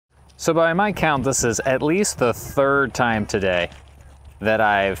So by my count, this is at least the third time today that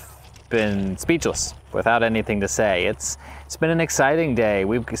I've been speechless without anything to say. It's been an exciting day.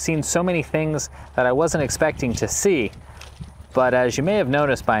 We've seen so many things that I wasn't expecting to see. But as you may have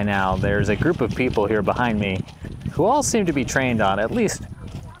noticed by now, there's a group of people here behind me who all seem to be trained on at least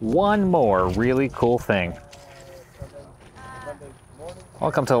one more really cool thing.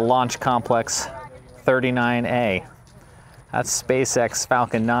 Welcome to Launch Complex 39A. That's SpaceX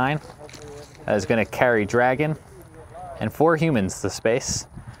Falcon 9. That is going to carry Dragon and 4 humans to space,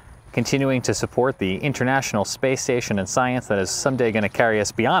 continuing to support the International Space Station and science that is someday going to carry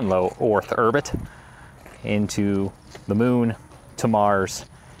us beyond low Earth orbit into the moon, to Mars,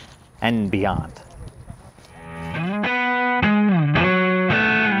 and beyond.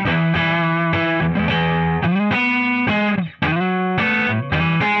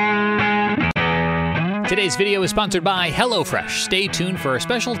 Today's video is sponsored by HelloFresh. Stay tuned for a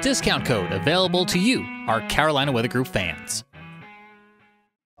special discount code available to you, our Carolina Weather Group fans.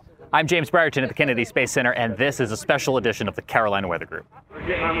 I'm James Brierton at the Kennedy Space Center, and this is a special edition of the Carolina Weather Group. We're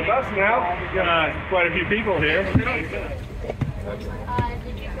getting on the bus now. We've got quite a few people here.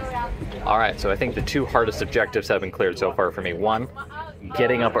 All right, so I think the 2 hardest objectives have been cleared so far for me. 1,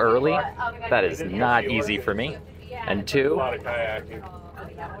 getting up early. That is not easy for me. And 2,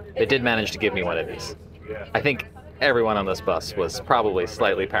 they did manage to give me one of these. I think everyone on this bus was probably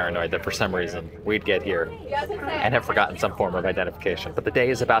slightly paranoid that for some reason we'd get here and have forgotten some form of identification. But the day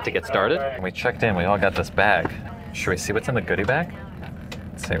is about to get started. When we checked in, we all got this bag. Should we see what's in the goodie bag?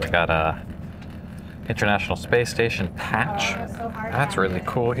 Let's see, we got a International Space Station patch. That's really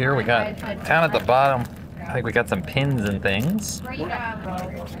cool here. We got down at the bottom, I think we got some pins and things.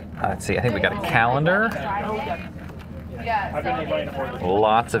 Let's see, I think we got a calendar.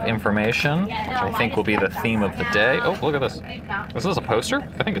 Lots of information, which I think will be the theme of the day. Oh, look at this. Is this a poster?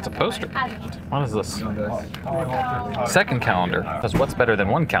 I think it's a poster. What is this? Second calendar. Because what's better than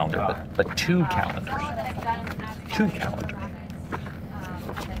one calendar, but 2 calendars. 2 calendars.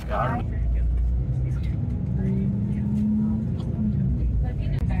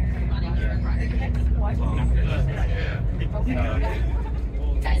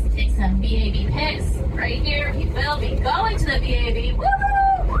 Guys, take some VAB pics right here. We will be going to the VAB. Woo!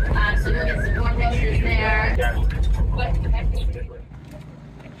 So you'll get some more pictures there.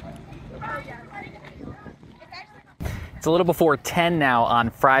 It's a little before 10 now on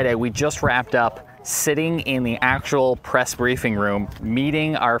Friday. We just wrapped up sitting in the actual press briefing room,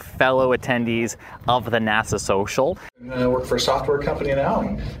 meeting our fellow attendees of the NASA Social. I work for a software company now,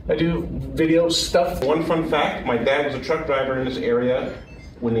 and I do video stuff. One fun fact, my dad was a truck driver in this area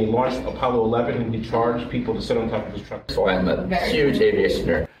when they launched Apollo 11, and he charged people to sit on top of his truck. So I'm a huge aviation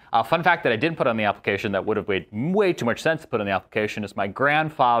nerd. A fun fact that I didn't put on the application that would have made way too much sense to put on the application is my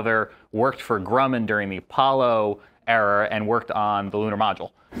grandfather worked for Grumman during the Apollo era and worked on the lunar module.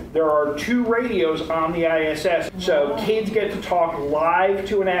 There are 2 radios on the ISS, so kids get to talk live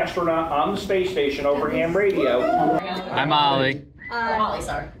to an astronaut on the space station over ham radio. Hi, Molly. Molly,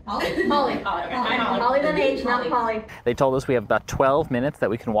 sorry. Molly. Molly with an H, not Polly. They told us we have about 12 minutes that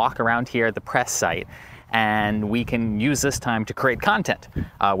we can walk around here at the press site, and we can use this time to create content,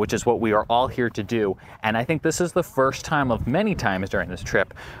 which is what we are all here to do. And I think this is the first time of many times during this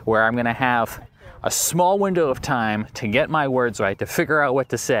trip where I'm going to have a small window of time to get my words right, to figure out what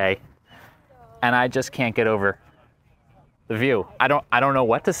to say, and I just can't get over the view. I don't know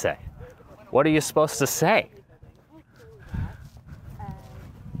what to say. What are you supposed to say?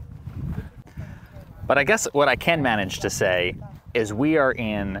 But I guess what I can manage to say is we are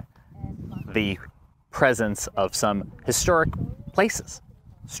in the presence of some historic places,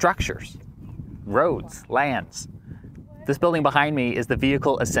 structures, roads, lands. This building behind me is the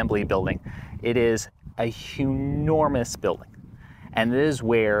Vehicle Assembly Building. It is a enormous building, and it is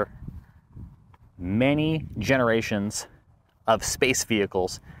where many generations of space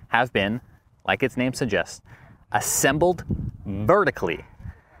vehicles have been, like its name suggests, assembled vertically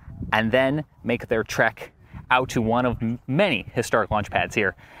and then make their trek out to one of many historic launch pads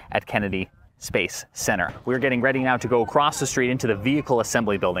here at Kennedy Space Center. We're getting ready now to go across the street into the Vehicle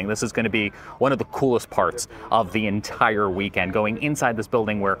Assembly Building. This is going to be one of the coolest parts of the entire weekend, going inside this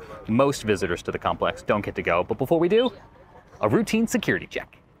building where most visitors to the complex don't get to go. But before we do, a routine security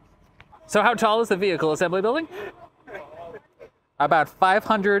check. So how tall is the Vehicle Assembly Building? About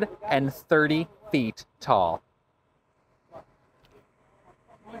 530 feet tall.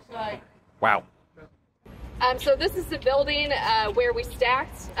 Wow. So this is the building where we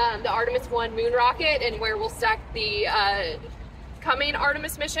stacked the Artemis 1 moon rocket and where we'll stack the coming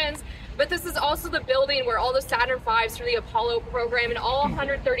Artemis missions. But this is also the building where all the Saturn V's for the Apollo program and all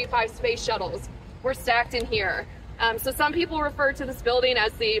 135 space shuttles were stacked in here. So some people refer to this building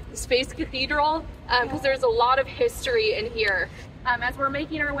as the Space Cathedral because there's a lot of history in here. As we're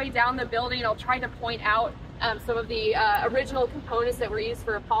making our way down the building, I'll try to point out some of the original components that were used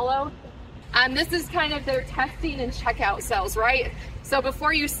for Apollo. This is kind of their testing and checkout cells, right? So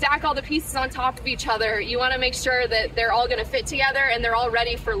before you stack all the pieces on top of each other, you want to make sure that they're all going to fit together and they're all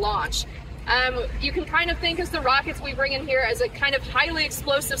ready for launch. You can kind of think of the rockets we bring in here as a kind of highly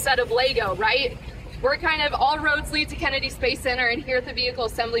explosive set of Lego, right? We're kind of all roads lead to Kennedy Space Center, and here at the Vehicle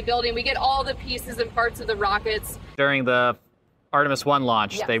Assembly Building, we get all the pieces and parts of the rockets. During the Artemis 1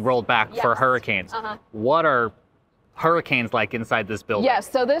 launch, they rolled back for hurricanes. What are hurricanes like inside this building? Yes,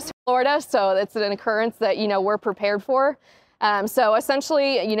 so this is Florida, so it's an occurrence that, we're prepared for. So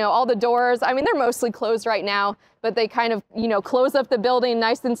essentially, all the doors, I mean, they're mostly closed right now, but they kind of, close up the building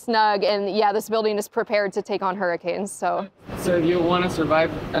nice and snug. And yeah, this building is prepared to take on hurricanes. So if you want to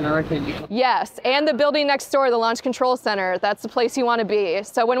survive an hurricane, yes, and the building next door, the Launch Control Center, that's the place you want to be.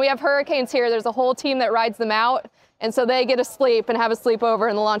 So when we have hurricanes here, there's a whole team that rides them out. And so they get to sleep and have a sleepover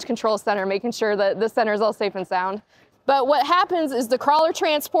in the Launch Control Center, making sure that the center is all safe and sound. But what happens is the crawler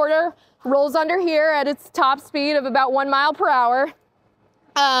transporter rolls under here at its top speed of about 1 mile per hour.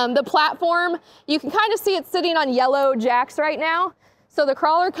 The platform, you can kind of see it sitting on yellow jacks right now. So the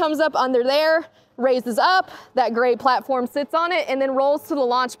crawler comes up under there, raises up, that gray platform sits on it, and then rolls to the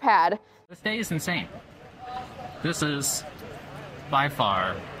launch pad. This day is insane. This is by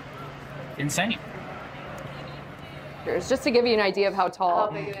far insane. Just to give you an idea of how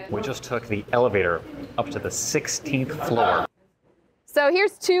tall. We just took the elevator up to the 16th floor. So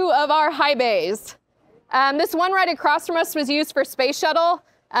here's 2 of our high bays. This one right across from us was used for space shuttle.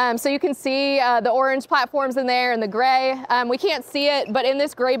 So you can see the orange platforms in there and the gray. We can't see it, but in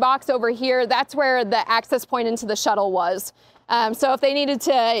this gray box over here, that's where the access point into the shuttle was. So if they needed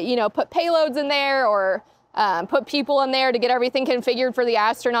to, put payloads in there or put people in there to get everything configured for the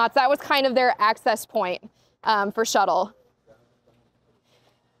astronauts, that was kind of their access point for shuttle.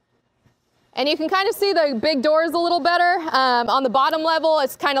 And you can kind of see the big doors a little better. On the bottom level,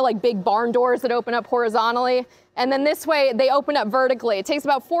 it's kind of like big barn doors that open up horizontally. And then this way, they open up vertically. It takes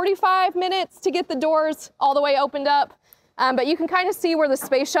about 45 minutes to get the doors all the way opened up. But you can kind of see where the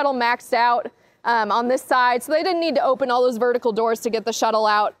space shuttle maxed out on this side. So they didn't need to open all those vertical doors to get the shuttle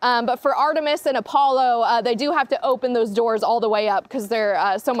out. But for Artemis and Apollo, they do have to open those doors all the way up because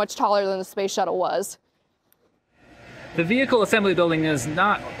they're so much taller than the space shuttle was. The Vehicle Assembly Building is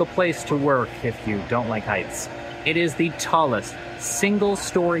not the place to work if you don't like heights. It is the tallest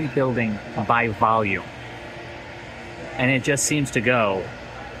single-story building by volume. And it just seems to go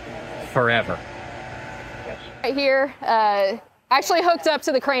forever. Right here, actually hooked up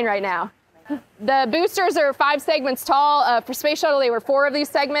to the crane right now. The boosters are 5 segments tall. For Space Shuttle, they were 4 of these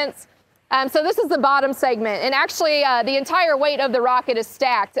segments. So this is the bottom segment. And actually, the entire weight of the rocket is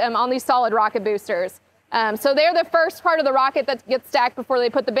stacked on these solid rocket boosters. So they're the first part of the rocket that gets stacked before they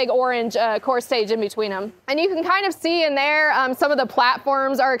put the big orange core stage in between them. And you can kind of see in there some of the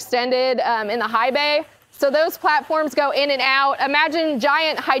platforms are extended in the high bay. So those platforms go in and out. Imagine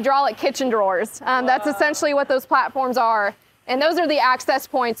giant hydraulic kitchen drawers. That's essentially what those platforms are. And those are the access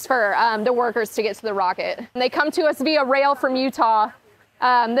points for the workers to get to the rocket. And they come to us via rail from Utah.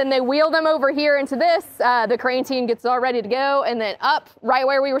 Then they wheel them over here into this. The crane team gets all ready to go, and then up right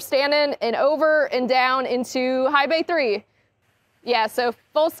where we were standing and over and down into High Bay 3. Yeah, so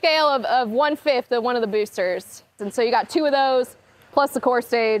full scale of 1/5 of one of the boosters. And so you got 2 of those, plus the core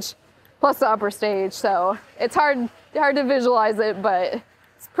stage, plus the upper stage. So it's hard to visualize it, but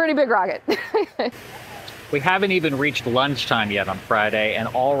it's a pretty big rocket. We haven't even reached lunchtime yet on Friday, and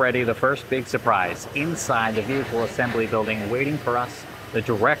already the first big surprise inside the Vehicle Assembly Building waiting for us, the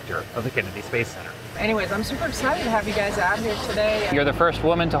director of the Kennedy Space Center. Anyways, I'm super excited to have you guys out here today. You're the first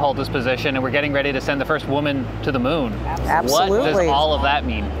woman to hold this position, and we're getting ready to send the first woman to the moon. Absolutely. What does all of that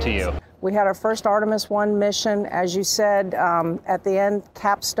mean to you? We had our first Artemis 1 mission, as you said, at the end,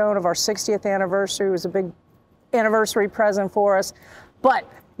 capstone of our 60th anniversary. It was a big anniversary present for us. But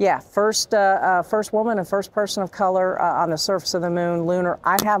yeah, first woman and first person of color on the surface of the moon, lunar.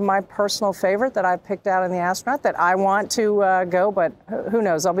 I have my personal favorite that I picked out in the astronaut that I want to go, but who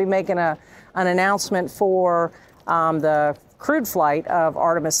knows? I'll be making an announcement for the crewed flight of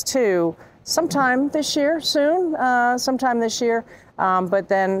Artemis 2 sometime this year, soon, sometime this year. But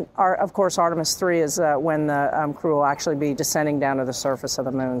then, of course, Artemis 3 is when the crew will actually be descending down to the surface of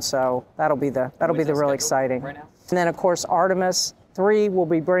the moon. So that'll be the real exciting. Right now? And then, of course, Artemis 3 will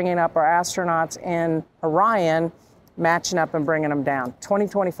be bringing up our astronauts in Orion matching up and bringing them down.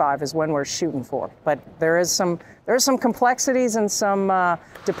 2025 is when we're shooting for, but there is some complexities and some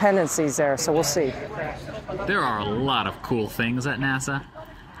dependencies there, so we'll see. There are a lot of cool things at NASA.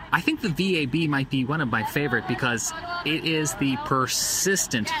 I think the VAB might be one of my favorite because it is the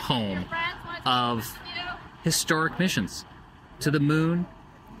persistent home of historic missions to the moon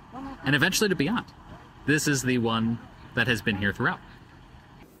and eventually to beyond. This is the one that has been here throughout.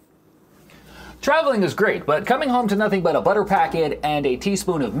 Traveling is great, but coming home to nothing but a butter packet and a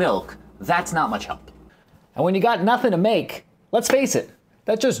teaspoon of milk, that's not much help. And when you got nothing to make, let's face it,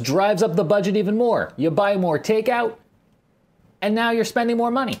 that just drives up the budget even more. You buy more takeout, and now you're spending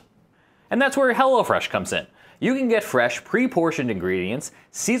more money. And that's where HelloFresh comes in. You can get fresh, pre-portioned ingredients,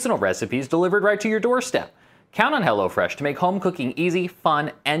 seasonal recipes delivered right to your doorstep. Count on HelloFresh to make home cooking easy,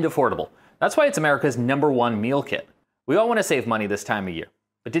 fun, and affordable. That's why it's America's #1 meal kit. We all want to save money this time of year.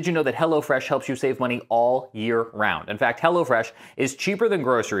 But did you know that HelloFresh helps you save money all year round? In fact, HelloFresh is cheaper than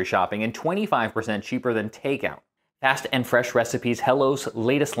grocery shopping and 25% cheaper than takeout. Fast and fresh recipes, Hello's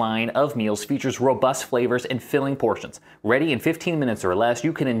latest line of meals features robust flavors and filling portions. Ready in 15 minutes or less,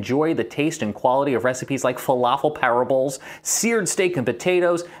 you can enjoy the taste and quality of recipes like falafel power bowls, seared steak and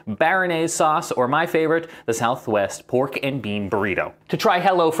potatoes, Béarnaise sauce, or my favorite, the Southwest pork and bean burrito. To try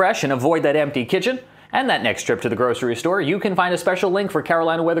HelloFresh and avoid that empty kitchen and that next trip to the grocery store, you can find a special link for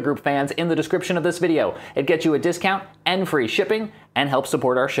Carolina Weather Group fans in the description of this video. It gets you a discount and free shipping and helps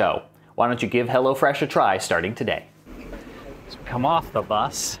support our show. Why don't you give HelloFresh a try starting today? As we come off the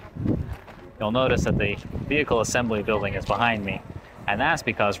bus, you'll notice that the vehicle assembly building is behind me. And that's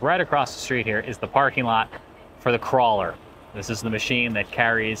because right across the street here is the parking lot for the crawler. This is the machine that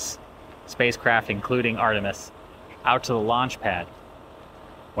carries spacecraft, including Artemis, out to the launch pad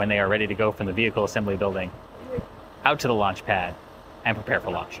when they are ready to go from the vehicle assembly building out to the launch pad and prepare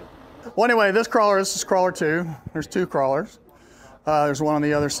for launch. Well, anyway, this is crawler 2. There's 2 crawlers. There's one on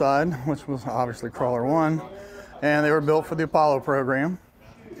the other side, which was obviously crawler 1. And they were built for the Apollo program.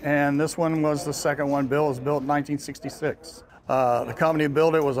 And this one was the second one built. It was built in 1966. The company who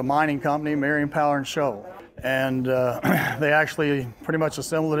built it was a mining company, Marion Power and Shovel. And they actually pretty much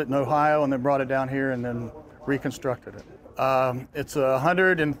assembled it in Ohio and then brought it down here and then reconstructed it. It's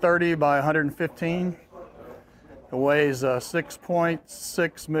 130 by 115. It weighs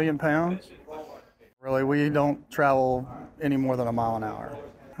 6.6 million pounds. Really, we don't travel any more than a mile an hour.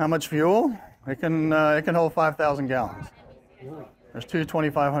 How much fuel? It can hold 5,000 gallons. There's 2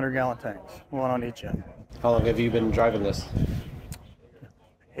 2,500 gallon tanks, one on each end. How long have you been driving this?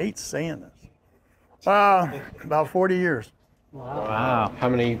 I hate saying this. About 40 years. Wow. How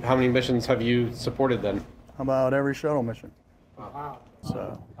many missions have you supported then? About every shuttle mission.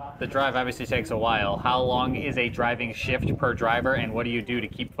 So the drive obviously takes a while. How long is a driving shift per driver, and what do you do to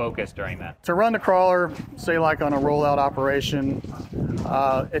keep focused during that? To run the crawler, say like on a rollout operation,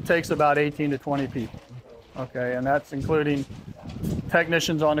 it takes about 18 to 20 people. Okay, and that's including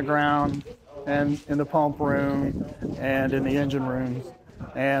technicians on the ground and in the pump room and in the engine rooms.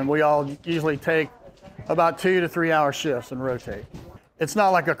 And we all usually take about 2 to 3 hour shifts and rotate. It's not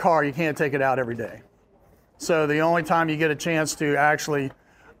like a car, you can't take it out every day. So the only time you get a chance to actually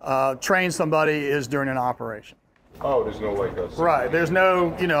train somebody is during an operation. Oh, there's no like this. Right, there's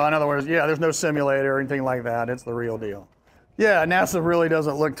no, in other words, there's no simulator or anything like that. It's the real deal. Yeah, NASA really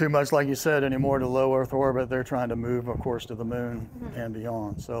doesn't look too much, like you said, anymore to low Earth orbit. They're trying to move, of course, to the moon and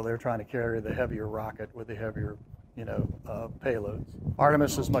beyond. So they're trying to carry the heavier rocket with the heavier, payloads.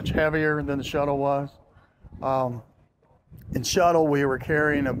 Artemis is much heavier than the shuttle was. In shuttle, we were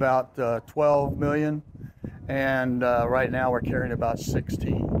carrying about 12 million, and right now we're carrying about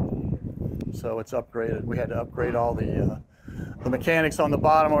 16. So it's upgraded. We had to upgrade all the mechanics on the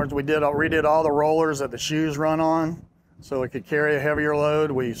bottom. We redid all the rollers that the shoes run on, so it could carry a heavier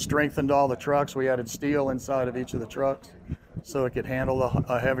load. We strengthened all the trucks. We added steel inside of each of the trucks, so it could handle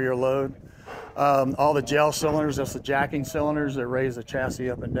a heavier load. All the gel cylinders, that's the jacking cylinders that raise the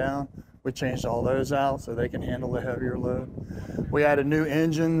chassis up and down. We changed all those out so they can handle the heavier load. We added new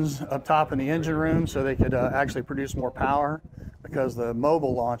engines up top in the engine room so they could actually produce more power, because the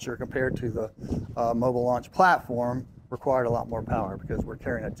mobile launcher compared to the mobile launch platform required a lot more power because we're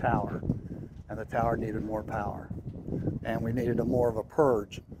carrying a tower, and the tower needed more power. And we needed more of a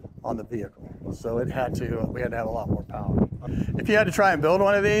purge on the vehicle. So we had to have a lot more power. If you had to try and build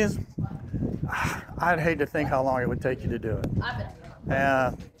one of these, I'd hate to think how long it would take you to do it.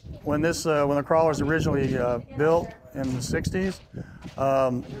 When the crawlers originally built in the 60s,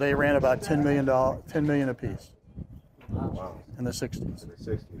 they ran about $10 million a piece. Wow. In the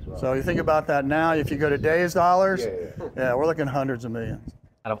 60s. Wow. So you think about that now, if you go to today's dollars, yeah, we're looking hundreds of millions.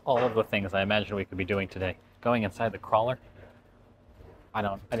 Out of all of the things I imagine we could be doing today, going inside the crawler.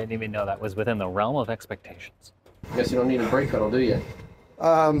 I didn't even know that was within the realm of expectations. Guess you don't need a brake pedal, do you?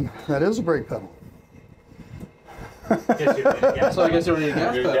 That is a brake pedal. So I guess you don't need a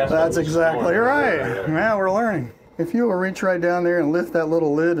gas pedal. That's exactly right. Yeah, we're learning. If you will reach right down there and lift that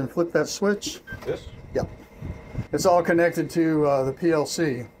little lid and flip that switch. This? Yep. It's all connected to the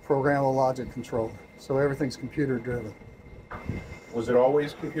PLC, Programmable Logic Controller. So everything's computer driven. Was it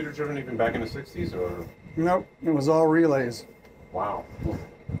always computer driven even back in the 60s or? Nope, it was all relays. Wow.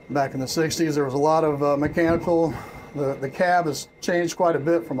 Back in the 60s, there was a lot of mechanical. The cab has changed quite a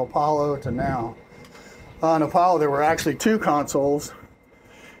bit from Apollo to now. On Apollo, there were actually 2 consoles,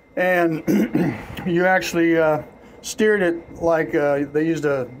 and you actually steered it like they used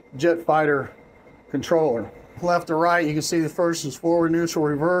a jet fighter controller. Left to right, you can see the first is forward, neutral,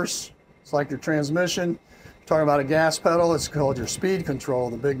 reverse. It's like your transmission. Talking about a gas pedal, it's called your speed control,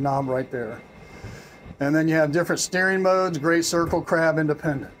 the big knob right there. And then you have different steering modes, great circle, crab,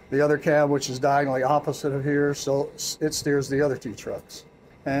 independent. The other cab, which is diagonally opposite of here, so it steers the other 2 trucks.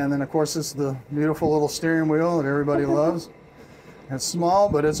 And then, of course, it's the beautiful little steering wheel that everybody loves. It's small,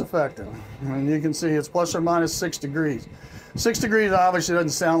 but it's effective. And you can see it's plus or minus 6 degrees. 6 degrees obviously doesn't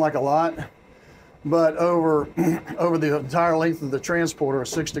sound like a lot, but over the entire length of the transporter, a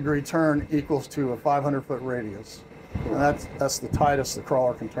 6-degree turn equals to a 500-foot radius. And that's the tightest the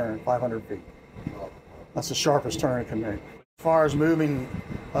crawler can turn, 500 feet. That's the sharpest turn it can make. As far as moving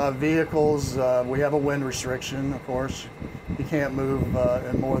vehicles, we have a wind restriction, of course. You can't move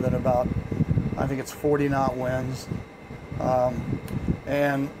in more than about, I think it's 40 knot winds.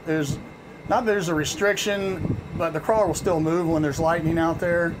 And there's a restriction, but the crawler will still move when there's lightning out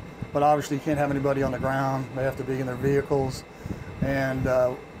there. But obviously you can't have anybody on the ground. They have to be in their vehicles. And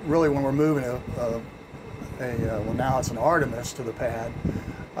really when we're moving well now it's an Artemis to the pad,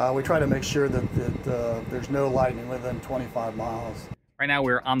 we try to make sure that there's no lightning within 25 miles. Right now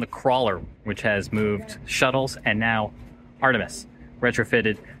we're on the crawler, which has moved shuttles and now Artemis,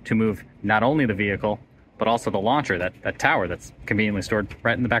 retrofitted to move not only the vehicle, but also the launcher, that tower that's conveniently stored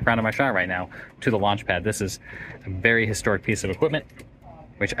right in the background of my shot right now, to the launch pad. This is a very historic piece of equipment,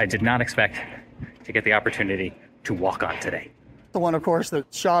 which I did not expect to get the opportunity to walk on today. The one, of course,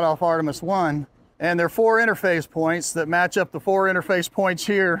 that shot off Artemis 1, and there are 4 interface points that match up the 4 interface points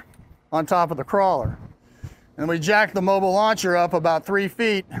here on top of the crawler. And we jack the mobile launcher up about 3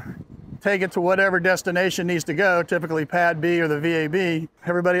 feet, take it to whatever destination needs to go, typically pad B or the VAB.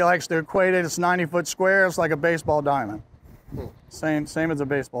 Everybody likes to equate it. It's 90-foot square. It's like a baseball diamond. Same as a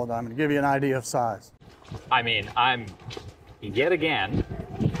baseball diamond, to give you an idea of size. I mean, I'm yet again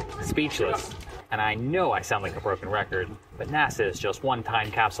speechless, and I know I sound like a broken record, but NASA is just one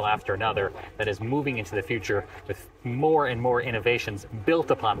time capsule after another that is moving into the future with more and more innovations built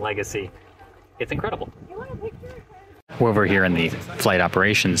upon legacy. It's incredible. We're over here in the flight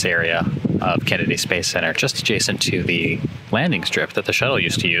operations area of Kennedy Space Center, just adjacent to the landing strip that the shuttle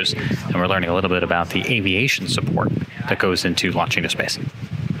used to use, and we're learning a little bit about the aviation support that goes into launching to space.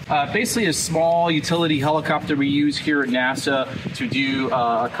 Basically a small utility helicopter we use here at NASA to do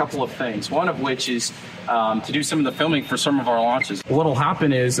a couple of things, one of which is to do some of the filming for some of our launches. What will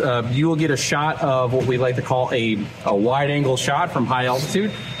happen is you will get a shot of what we like to call a wide-angle shot from high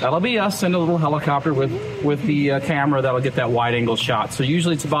altitude. That'll be us in a little helicopter with the camera that'll get that wide-angle shot. So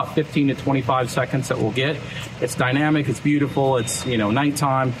usually it's about 15 to 25 seconds that we'll get. It's dynamic, it's beautiful, it's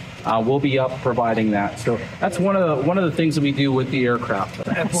nighttime. We'll be up providing that. So that's one of the things that we do with the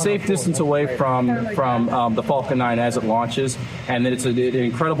aircraft. Safe distance away from the Falcon 9 as it launches, and then it's an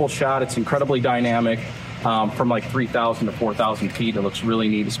incredible shot. It's incredibly dynamic from like 3,000 to 4,000 feet. It looks really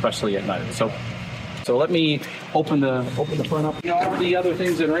neat, especially at night. So let me open the front up. All the other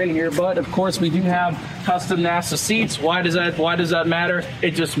things that are in here, but of course we do have custom NASA seats. Why does that matter?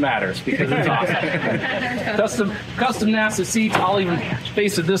 It just matters because it's awesome. Custom NASA seats. I'll even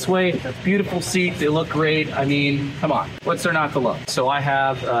face it this way. Beautiful seat. They look great. I mean, come on. What's there not to love? So I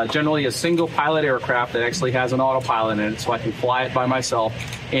have generally a single pilot aircraft that actually has an autopilot in it, so I can fly it by myself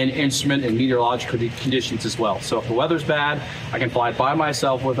in instrument and meteorological conditions as well. So if the weather's bad, I can fly it by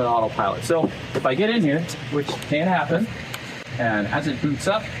myself with an autopilot. So if I get in here, which can happen, and as it boots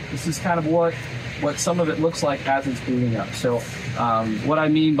up, this is kind of what some of it looks like as it's booting up. So what I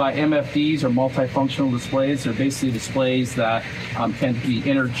mean by MFDs, or multifunctional displays, they're basically displays that can be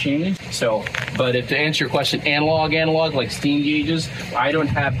interchanged. So, but if to answer your question, analog like steam gauges, I don't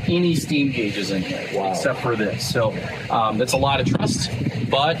have any steam gauges in here except for this. So that's a lot of trust,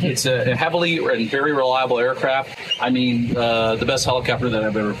 but it's a heavily and very reliable aircraft. I mean, the best helicopter that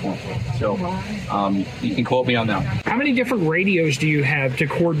I've ever flown. So you can quote me on that. How many different radios do you have to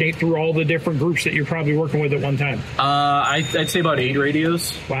coordinate through all the different groups that you're probably working with at one time? I'd say about 8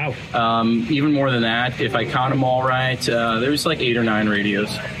 radios. Wow. Even more than that, if I count them all right. There's like 8 or 9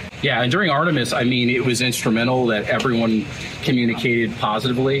 radios. Yeah, and during Artemis, I mean, it was instrumental that everyone communicated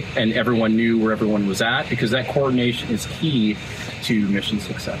positively and everyone knew where everyone was at, because that coordination is key to mission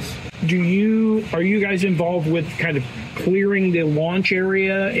success. Are you guys involved with kind of clearing the launch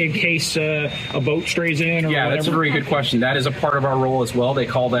area in case a boat strays in? Or yeah, whatever? That's a very good question. That is a part of our role as well. They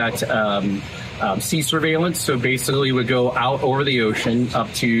call that sea surveillance. So basically we go out over the ocean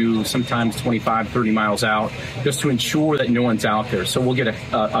up to sometimes 25, 30 miles out just to ensure that no one's out there. So we'll get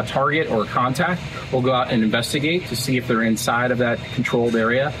a target or a contact. We'll go out and investigate to see if they're inside of that controlled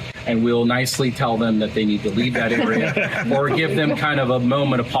area. And we'll nicely tell them that they need to leave that area or give them kind of a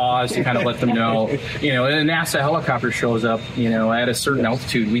moment of pause to kind of let them know, and a NASA helicopter shows up, at a certain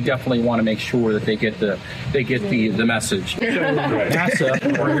altitude. We definitely want to make sure that they get the message.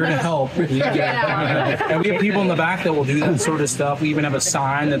 NASA, we're here to help. And we have people in the back that will do that sort of stuff. We even have a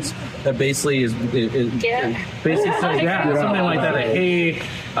sign that basically basically says, something like that. Like, hey,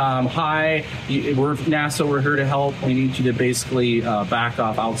 hi, we're NASA, we're here to help. We need you to basically back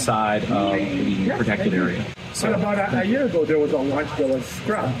off outside of the protected area. So about a year ago, there was a launch that was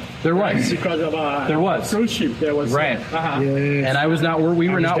scrapped. There was. Because of there was. cruise ship. There was. Right. Yes. And we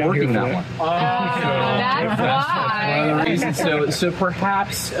were not working that one. That's why. One of the reasons. So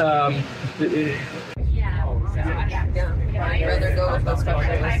perhaps. I'd rather go with those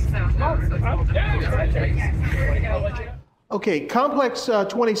structures. Okay, Complex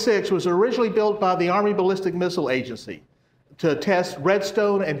 26 was originally built by the Army Ballistic Missile Agency to test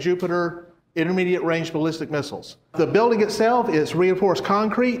Redstone and Jupiter intermediate range ballistic missiles. The building itself is reinforced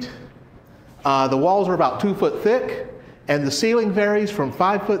concrete. The walls are about 2 foot thick, and the ceiling varies from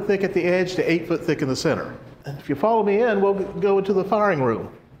 5 foot thick at the edge to 8 foot thick in the center. If you follow me in, we'll go into the firing room.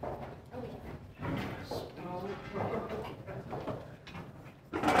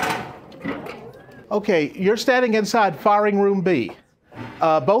 Okay, you're standing inside firing room B.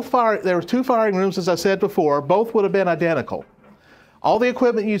 There were 2 firing rooms, as I said before. Both would have been identical. All the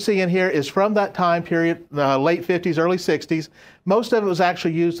equipment you see in here is from that time period, late 50s, early 60s. Most of it was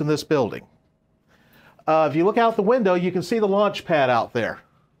actually used in this building. If you look out the window, you can see the launch pad out there,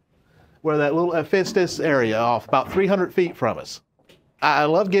 where that little fits this area off about 300 feet from us. I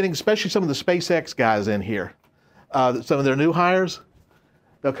love getting, especially some of the SpaceX guys in here, some of their new hires.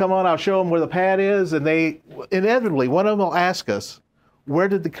 They'll come on, I'll show them where the pad is, and they inevitably, one of them will ask us, where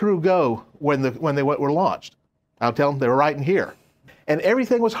did the crew go when they were launched? I'll tell them they were right in here. And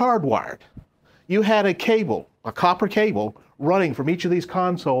everything was hardwired. You had a cable, a copper cable, running from each of these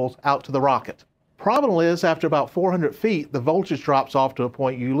consoles out to the rocket. Problem is, after about 400 feet, the voltage drops off to a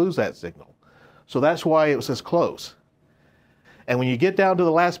point you lose that signal. So that's why it was this close. And when you get down to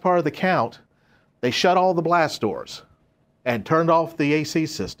the last part of the count, they shut all the blast doors and turned off the AC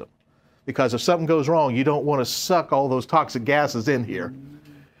system. Because if something goes wrong, you don't want to suck all those toxic gases in here.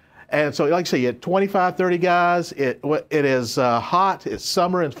 And so, like I say, you had 25, 30 guys. It is hot. It's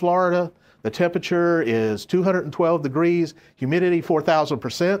summer in Florida. The temperature is 212 degrees, humidity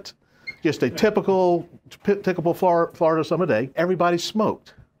 4,000%. Just a typical Florida summer day. Everybody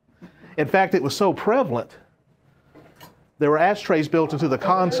smoked. In fact, it was so prevalent, there were ashtrays built into the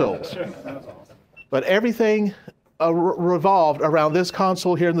consoles. But everything revolved around this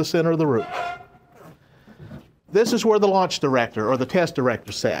console here in the center of the room. This is where the launch director or the test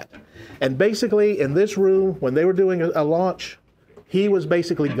director sat. And basically in this room, when they were doing a launch, he was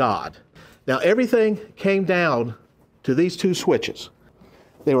basically God. Now everything came down to these 2 switches.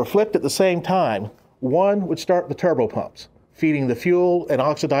 They were flipped at the same time. One would start the turbopumps, feeding the fuel and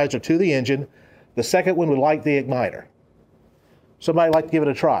oxidizer to the engine. The second one would light the igniter. Somebody like to give it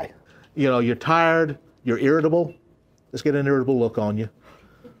a try. You're tired, you're irritable. Let's get an irritable look on you.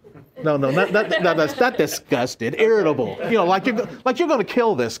 No, that's not disgusted. Irritable. Like you're going to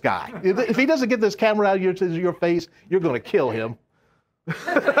kill this guy. If he doesn't get this camera out of your face, you're going to kill him.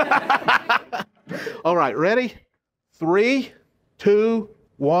 All right, ready? 3, 2,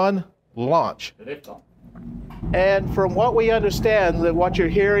 1, launch. And from what we understand, that what you're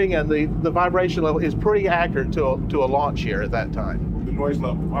hearing and the vibration level is pretty accurate to a launch here at that time. The noise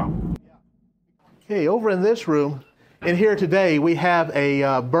level, wow. Okay, over in this room, in here today, we have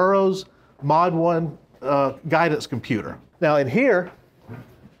a Burroughs Mod 1 guidance computer. Now in here,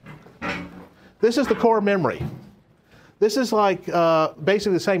 this is the core memory. This is like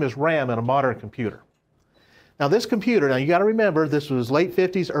basically the same as RAM in a modern computer. Now this computer, you got to remember, this was late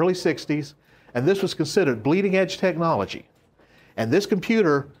 50s, early 60s. And this was considered bleeding edge technology. And this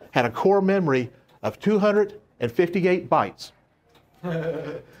computer had a core memory of 258 bytes.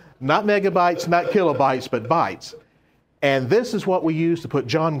 Not megabytes, not kilobytes, but bytes. And this is what we used to put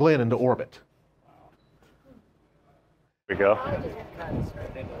John Glenn into orbit. Here we go.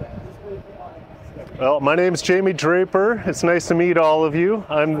 Well, my name is Jamie Draper. It's nice to meet all of you.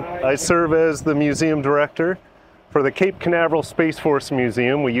 I serve as the museum director for the Cape Canaveral Space Force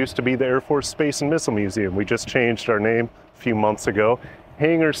Museum. We used to be the Air Force Space and Missile Museum. We just changed our name a few months ago.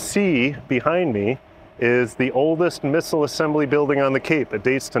 Hangar C behind me is the oldest missile assembly building on the Cape. It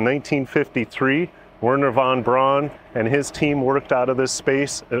dates to 1953. Werner von Braun and his team worked out of this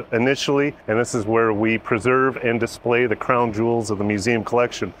space initially, and this is where we preserve and display the crown jewels of the museum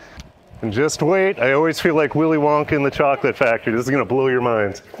collection. And just wait, I always feel like Willy Wonka in the Chocolate Factory. This is gonna blow your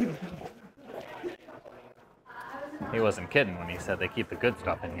minds. He wasn't kidding when he said they keep the good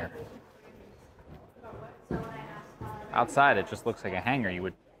stuff in here. Outside, it just looks like a hangar. You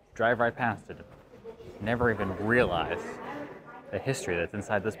would drive right past it, never even realize the history that's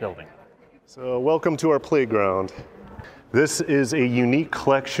inside this building. So welcome to our playground. This is a unique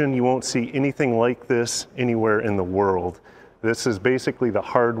collection. You won't see anything like this anywhere in the world. This is basically the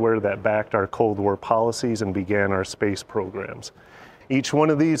hardware that backed our Cold War policies and began our space programs. Each one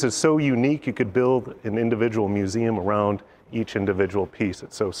of these is so unique you could build an individual museum around each individual piece.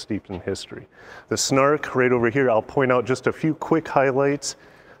 It's so steeped in history. The Snark right over here, I'll point out just a few quick highlights,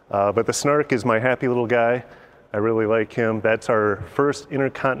 but the Snark is my happy little guy. I really like him. That's our first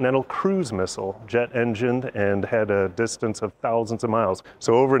intercontinental cruise missile, jet engined and had a distance of thousands of miles.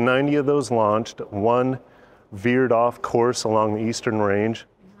 So over 90 of those launched. One veered off course along the eastern range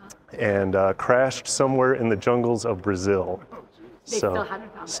and crashed somewhere in the jungles of Brazil.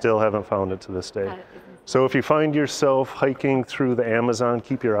 Still haven't found it to this day. So if you find yourself hiking through the Amazon,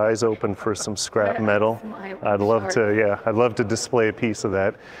 keep your eyes open for some scrap metal. I'd love to display a piece of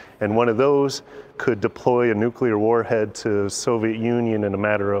that. And one of those could deploy a nuclear warhead to Soviet Union in a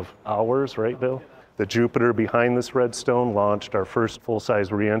matter of hours, right, Bill? The Jupiter behind this Redstone launched our first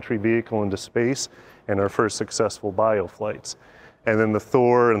full-size re-entry vehicle into space and our first successful bioflights. And then the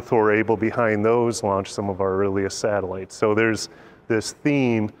Thor and Thor Able behind those launched some of our earliest satellites. So there's this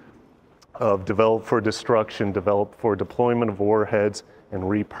theme of develop for destruction, develop for deployment of warheads, and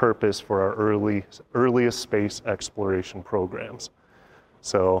repurpose for our earliest space exploration programs.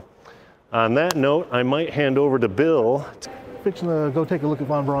 So on that note, I might hand over to Bill. Fixing to go take a look at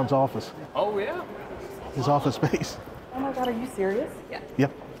Von Braun's office. Oh, yeah. His office space. Oh my God, are you serious? Yeah.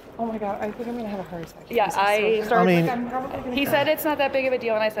 Yep. Oh my God, I think I'm gonna have a heart attack. Yeah, he said it's not that big of a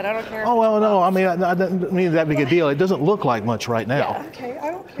deal, and I said I don't care. Oh, well, no, I mean, I don't mean that big a deal. It doesn't look like much right now. Yeah, okay,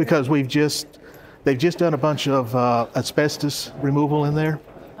 I don't care. Because they've just done a bunch of asbestos removal in there.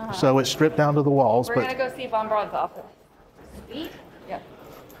 So it's stripped down to the walls. We're gonna go see Von Braun's office. Sweet? Yeah.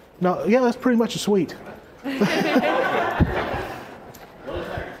 No, yeah, that's pretty much a suite.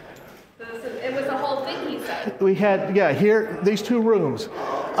 It was a whole thing, he said. We had, here, these two rooms.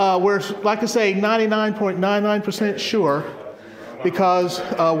 We're, like I say, 99.99% sure, because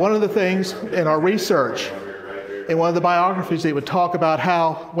one of the things in our research, in one of the biographies, they would talk about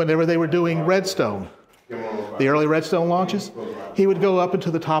how whenever they were doing Redstone, the early Redstone launches, he would go up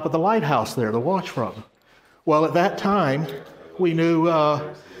into the top of the lighthouse there to watch from. Well, at that time, we knew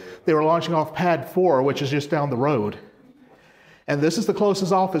they were launching off Pad 4, which is just down the road. And this is the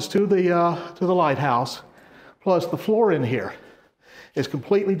closest office to the lighthouse. Plus, the floor in here is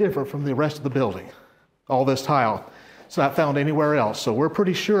completely different from the rest of the building. All this tile, it's not found anywhere else. So we're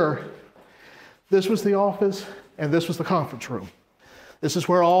pretty sure this was the office and this was the conference room. This is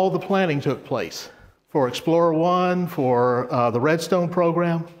where all the planning took place. For Explorer 1, for the Redstone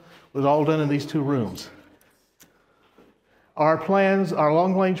program, it was all done in these two rooms. Our plans, our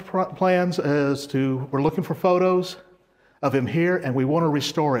long-range plans we're looking for photos of him here, and we want to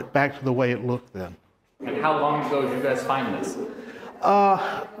restore it back to the way it looked then. And how long ago did you guys find this?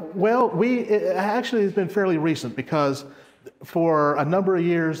 Well, it actually has been fairly recent, because for a number of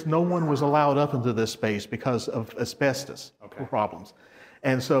years, no one was allowed up into this space because of asbestos problems.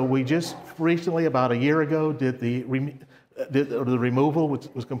 And so we just recently, about a year ago, did the removal, which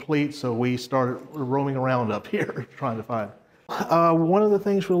was complete, so we started roaming around up here trying to find. One of the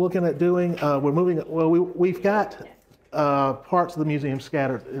things we're looking at doing, we've got parts of the museum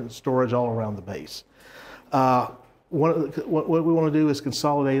scattered in storage all around the base. What we want to do is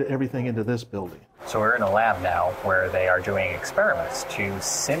consolidate everything into this building. So we're in a lab now where they are doing experiments to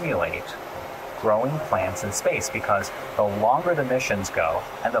simulate growing plants in space, because the longer the missions go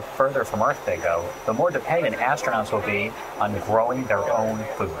and the further from Earth they go, the more dependent astronauts will be on growing their own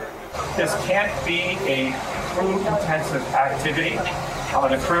food. This can't be a crew-intensive activity.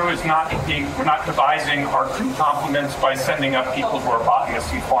 The crew is we're not devising our crew complements by sending up people who are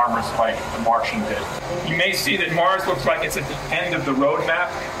botanists and farmers like the Martian did. You may see that Mars looks like it's at the end of the roadmap,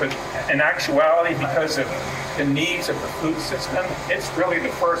 but in actuality, because of the needs of the food system, it's really the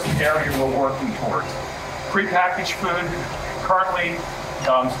first area we're working towards. Prepackaged food, currently,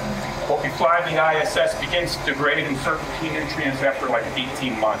 what we fly in the ISS begins to degrade in certain key nutrients after like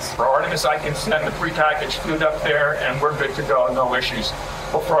 18 months. For Artemis, I can send the prepackaged food up there and we're good to go, no issues.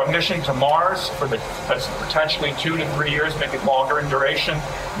 But for a mission to Mars, that's potentially 2 to 3 years, make it longer in duration,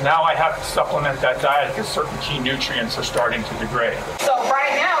 now I have to supplement that diet because certain key nutrients are starting to degrade. So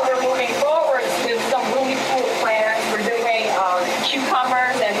right now we're moving forward with some really cool plants. We're doing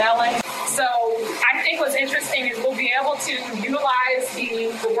cucumbers and melons. So I think what's interesting is we'll be able to utilize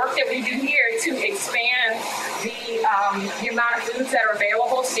the work that we do here to expand the amount of foods that are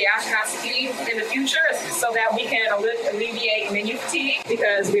available to the astronauts to eat in the future, so that we can alleviate menu fatigue,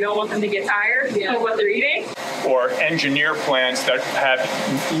 because we don't want them to get tired of what they're eating. Or engineer plants that have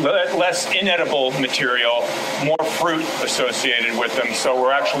less inedible material, more fruit associated with them, so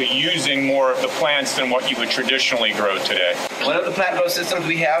we're actually using more of the plants than what you would traditionally grow today. One of the plant growth systems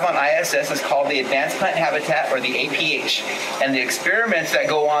we have on ISS is called the Advanced Plant Habitat, or the APH, and the experiments that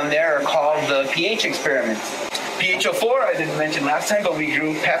go on there are called the pH experiments. PHO4 I didn't mention last time, but we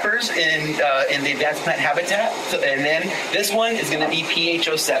grew peppers in the Advanced Plant Habitat, and then this one is going to be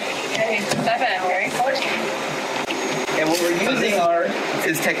PHO7. Very important. And what we're using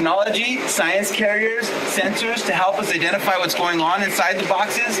is technology, science carriers, sensors to help us identify what's going on inside the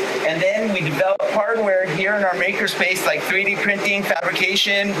boxes. And then we develop hardware here in our makerspace, like 3D printing,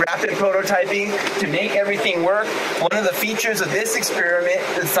 fabrication, rapid prototyping, to make everything work. One of the features of this experiment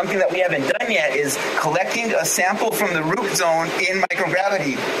is something that we haven't done yet, is collecting a sample from the root zone in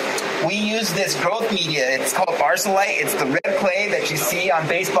microgravity. We use this growth media. It's called Arcelite. It's the red clay that you see on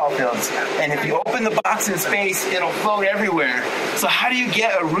baseball fields. And if you open the box in space, it'll float everywhere. So how do you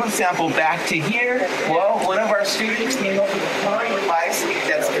get a root sample back to here? Well, one of our students came up with a pouring device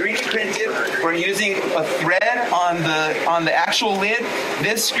that's 3D printed. We're using a thread on the actual lid.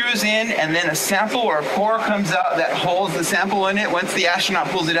 This screws in, and then a sample or a core comes out that holds the sample in it. Once the astronaut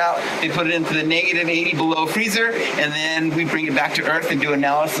pulls it out, they put it into the negative 80 below freezer, and then we bring it back to Earth and do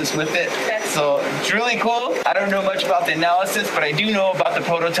analysis with it. So it's really cool. I don't know much about the analysis, but I do know about the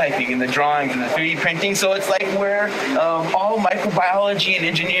prototyping and the drawings and the 3D printing. So it's like where all microbiology and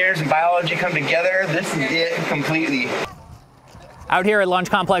engineers and biology come together. This is it completely. Out here at Launch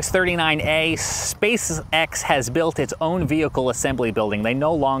Complex 39A, SpaceX has built its own vehicle assembly building. They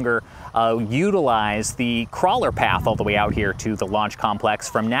no longer utilize the crawler path all the way out here to the launch complex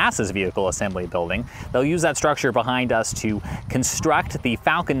from NASA's vehicle assembly building. They'll use that structure behind us to construct the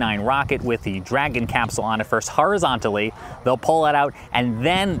Falcon 9 rocket with the Dragon capsule on it first horizontally. They'll pull it out and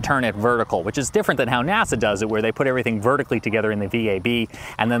then turn it vertical, which is different than how NASA does it, where they put everything vertically together in the VAB,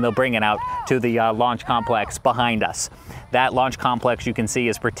 and then they'll bring it out to the launch complex behind us. That launch complex, you can see,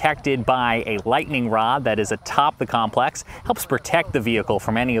 is protected by a lightning rod that is atop the complex, helps protect the vehicle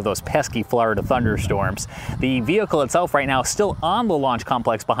from any of those pesky Florida thunderstorms. The vehicle itself right now is still on the launch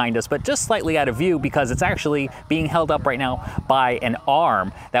complex behind us, but just slightly out of view because it's actually being held up right now by an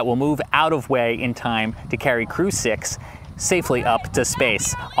arm that will move out of way in time to carry Crew 6 safely up to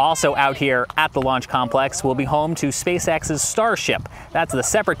space. Also out here at the launch complex will be home to SpaceX's Starship. That's the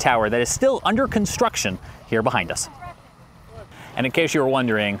separate tower that is still under construction here behind us. And in case you were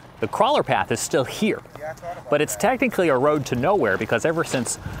wondering, the crawler path is still here, but it's technically a road to nowhere because ever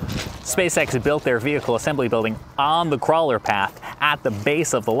since SpaceX built their vehicle assembly building on the crawler path at the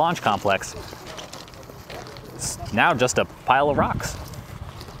base of the launch complex, it's now just a pile of rocks.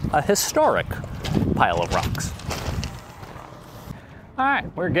 A historic pile of rocks. All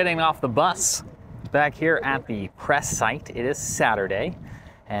right, we're getting off the bus back here at the press site. It is Saturday.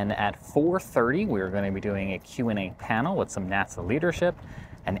 And at 4:30, we're going to be doing a Q&A panel with some NASA leadership,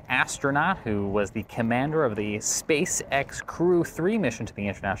 an astronaut who was the commander of the SpaceX Crew 3 mission to the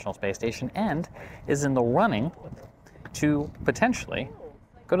International Space Station and is in the running to potentially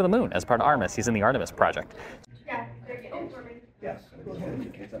go to the moon as part of Artemis. He's in the Artemis project. Yeah, they're getting for me. Yes.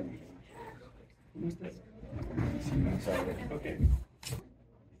 Okay.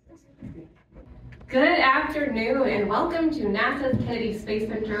 Good afternoon and welcome to NASA's Kennedy Space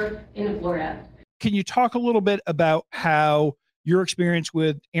Center in Florida. Can you talk a little bit about how your experience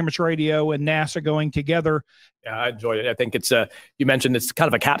with amateur radio and NASA going together. Yeah, I enjoyed it. I think it's you mentioned it's kind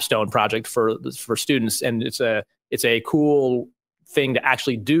of a capstone project for students, and it's a cool thing to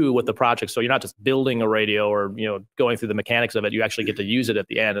actually do with the project. So you're not just building a radio or going through the mechanics of it. You actually get to use it at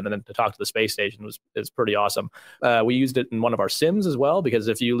the end, and then to talk to the space station is pretty awesome. We used it in one of our sims as well, because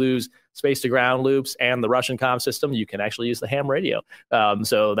if you lose space to ground loops and the Russian comm system, you can actually use the ham radio.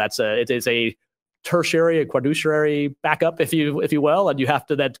 So it is a tertiary, a quadruciary backup, if you will, and you have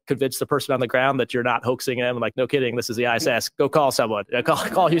to then convince the person on the ground that you're not hoaxing them. Like, no kidding, this is the ISS. Go call someone.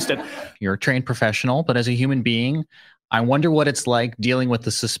 Call Houston. You're a trained professional, but as a human being, I wonder what it's like dealing with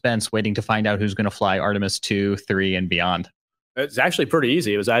the suspense, waiting to find out who's going to fly Artemis 2, 3, and beyond. It's actually pretty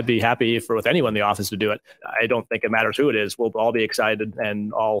easy. I'd be happy with anyone in the office to do it. I don't think it matters who it is. We'll all be excited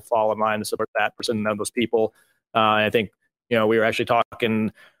and all fall in line to support that person and those people. I think, we were actually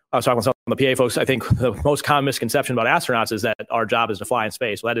talking. I was talking with some of the PA folks. I think the most common misconception about astronauts is that our job is to fly in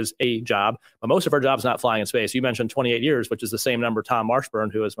space. Well, that is a job, but most of our job is not flying in space. You mentioned 28 years, which is the same number Tom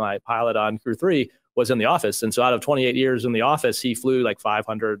Marshburn, who was my pilot on Crew 3, was in the office. And so out of 28 years in the office, he flew like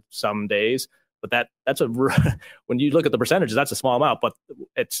 500 some days. But that's when you look at the percentages, that's a small amount. But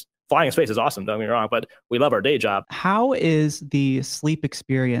it's flying in space is awesome, don't get me wrong, but we love our day job. How is the sleep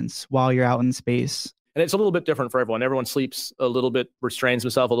experience while you're out in space? And it's a little bit different for everyone. Everyone sleeps a little bit, restrains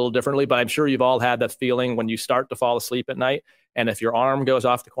himself a little differently, but I'm sure you've all had that feeling when you start to fall asleep at night, and if your arm goes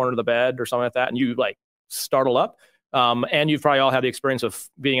off the corner of the bed or something like that, and you like startle up, and you've probably all had the experience of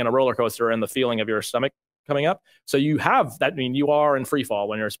being in a roller coaster and the feeling of your stomach coming up. So you have that. I mean, you are in free fall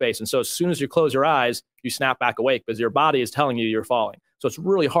when you're in space. And so as soon as you close your eyes, you snap back awake because your body is telling you you're falling. So it's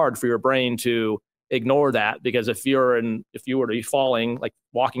really hard for your brain to ignore that, because if you were to be falling, like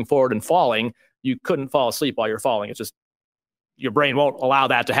walking forward and falling, you couldn't fall asleep while you're falling. It's just your brain won't allow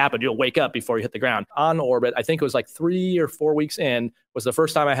that to happen. You'll wake up before you hit the ground. On orbit, I think it was like 3 or 4 weeks in, was the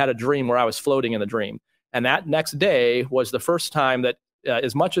first time I had a dream where I was floating in the dream. And that next day was the first time that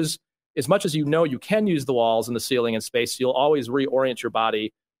as much as you can use the walls and the ceiling in space, you'll always reorient your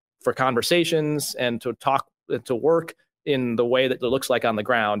body for conversations and to talk, to work in the way that it looks like on the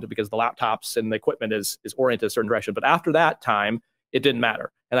ground, because the laptops and the equipment is oriented a certain direction. But after that time, it didn't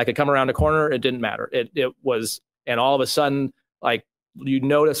matter. And I could come around a corner, it didn't matter. It was, and all of a sudden, like, you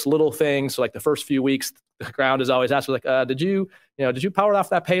notice little things. So like the first few weeks, the ground is always asking, like, did you power off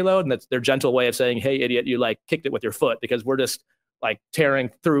that payload? And that's their gentle way of saying, hey, idiot, you like kicked it with your foot, because we're just like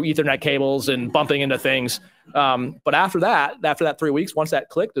tearing through Ethernet cables and bumping into things. But after that 3 weeks, once that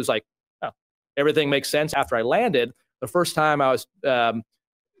clicked, it was like, oh, everything makes sense. After I landed, the first time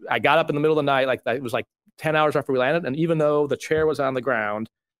I got up in the middle of the night, like it was like 10 hours after we landed. And even though the chair was on the ground,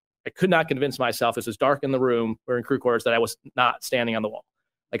 I could not convince myself, it was dark in the room, we're in crew quarters, that I was not standing on the wall.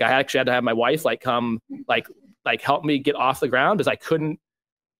 Like I actually had to have my wife come help me get off the ground, because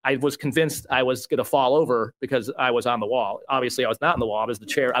I was convinced I was going to fall over because I was on the wall. Obviously I was not on the wall. I was the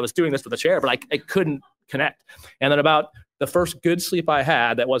chair. I was doing this with the chair, but I couldn't connect. And then about the first good sleep I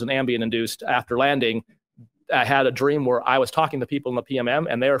had that wasn't ambient induced after landing, I had a dream where I was talking to people in the PMM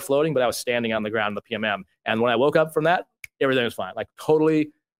and they were floating, but I was standing on the ground in the PMM. And when I woke up from that, everything was fine, like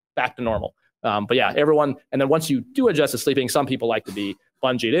totally back to normal. But yeah, everyone. And then once you do adjust to sleeping, some people like to be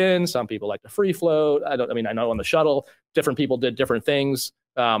bungeed in, some people like to free float. I know on the shuttle, different people did different things.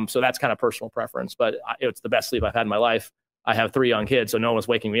 So that's kind of personal preference, but it's the best sleep I've had in my life. I have 3 young kids, so no one was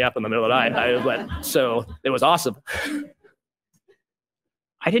waking me up in the middle of the night. So it was awesome.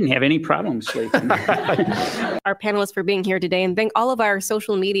 I didn't have any problem sleeping. Our panelists for being here today, and thank all of our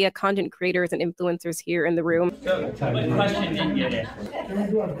social media content creators and influencers here in the room. Question didn't get it. Can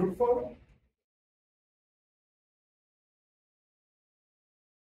we do a group photo?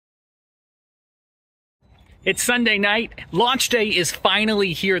 It's Sunday night. Launch day is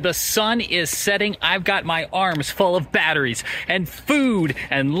finally here. The sun is setting. I've got my arms full of batteries and food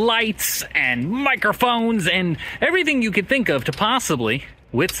and lights and microphones and everything you could think of to possibly,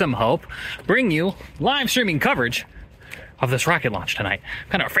 with some hope, bring you live streaming coverage of this rocket launch tonight.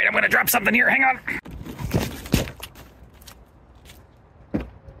 I'm kind of afraid I'm going to drop something here. Hang on.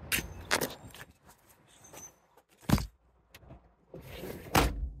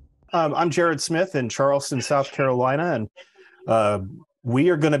 I'm Jared Smith in Charleston, South Carolina, and we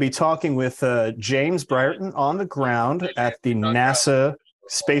are going to be talking with James Brierton on the ground at the NASA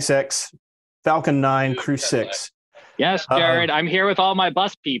SpaceX Falcon 9 Crew 6. Yes, Jared, I'm here with all my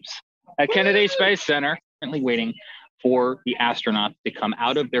bus peeps at Kennedy Space Center, currently waiting for the astronauts to come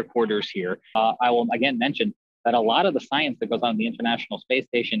out of their quarters here. I will again mention that a lot of the science that goes on in the International Space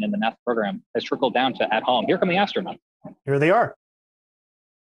Station and the NASA program has trickled down to at home. Here come the astronauts. Here they are.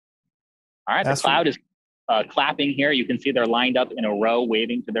 All right, the cloud clapping here. You can see they're lined up in a row,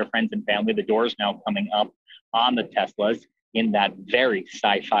 waving to their friends and family. The doors now coming up on the Teslas in that very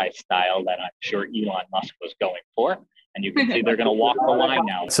sci-fi style that I'm sure Elon Musk was going for. And you can see they're going to walk the line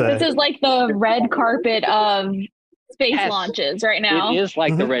now. This is like the red carpet of space launches right now. It is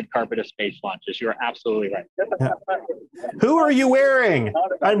like the red carpet of space launches. You're absolutely right. Who are you wearing?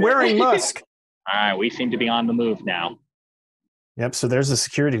 I'm wearing Musk. All right, we seem to be on the move now. Yep, so there's the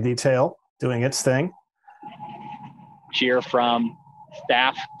security detail doing its thing. Cheer from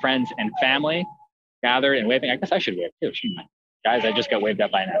staff, friends, and family gathered and waving. I guess I should wave too, shouldn't I? Guys, I just got waved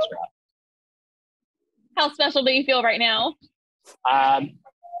at by an astronaut. How special do you feel right now? I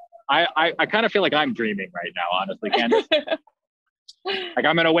kind of feel like I'm dreaming right now, honestly, Candace. Like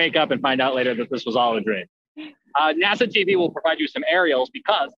I'm going to wake up and find out later that this was all a dream. NASA TV will provide you some aerials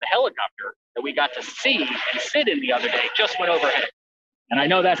because the helicopter that we got to see and sit in the other day just went overhead. And I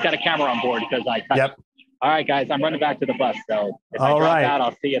know that's got a camera on board because I touched it. All right, guys, I'm running back to the bus. So if I drop out,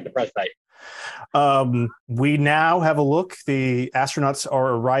 I'll see you at the press site. We now have a look. The astronauts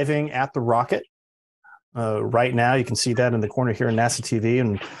are arriving at the rocket. Right now, you can see that in the corner here in NASA TV.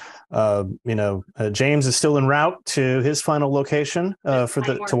 And James is still en route to his final location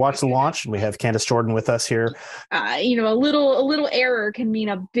to watch the launch. And we have Candace Jordan with us here. A little error can mean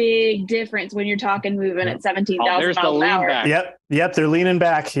a big difference when you're talking moving at 17,000 miles an hour. Yep, they're leaning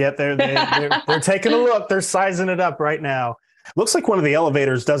back. Yep, they're taking a look. They're sizing it up right now. Looks like one of the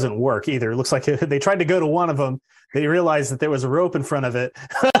elevators doesn't work either. It looks like they tried to go to one of them. They realized that there was a rope in front of it.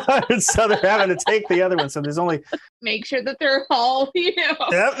 So they're having to take the other one. So there's only... Make sure that they're all, Yep,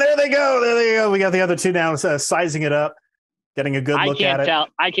 there they go. We got the other two now sizing it up, getting a good look at it.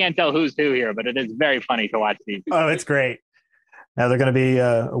 I can't tell who's who here, but it is very funny to watch these. Oh, it's great. Now they're going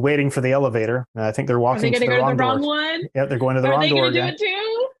to be waiting for the elevator. I think they're walking to the wrong door. Are they going to go to the wrong one? Yep, they're going to the wrong door again. Are they going to do it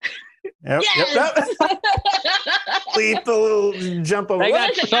too? Yep, yes! Leap the little jump over. They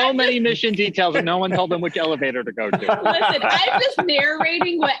got so many mission details and no one told them which elevator to go to. Listen, I'm just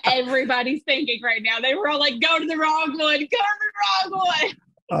narrating what everybody's thinking right now. They were all like, go to the wrong one, go to the wrong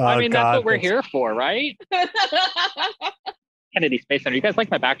one. That's what we're here for, right? Kennedy Space Center. You guys like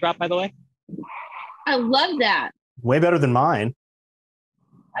my backdrop, by the way? I love that. Way better than mine.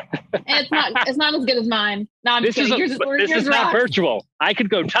 It's not as good as mine. No, I'm just kidding. This is not virtual. I could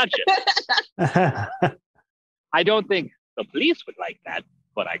go touch it. I don't think the police would like that,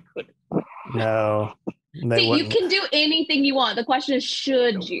 but I could. No. You can do anything you want. The question is,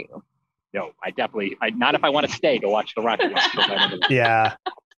 should you? No, not if I want to stay to watch the rocket launch. Yeah.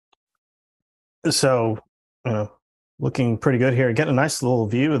 So, looking pretty good here. Getting a nice little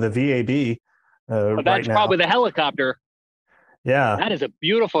view of the VAB. That's probably the helicopter. Yeah. That is a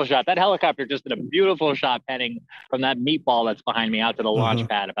beautiful shot. That helicopter just did a beautiful shot heading from that meatball that's behind me out to the launch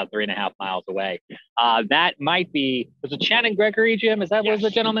pad about 3.5 miles away. That might be, was it Shannon Gregory, Jim? Is that was the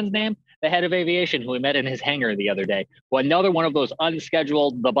gentleman's name? The head of aviation who we met in his hangar the other day. Well, another one of those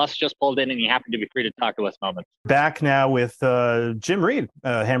unscheduled, the bus just pulled in and he happened to be free to talk to us moments. Back now with Jim Reed,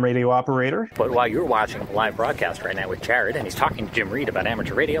 ham radio operator. But while you're watching the live broadcast right now with Jared, and he's talking to Jim Reed about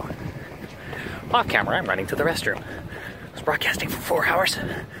amateur radio, off camera, I'm running to the restroom. I was broadcasting for 4 hours.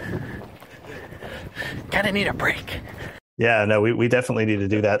 Kind of need a break. Yeah, no, we definitely need to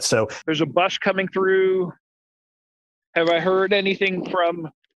do that. So there's a bus coming through. Have I heard anything from?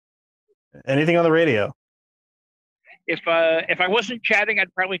 Anything on the radio? If I wasn't chatting,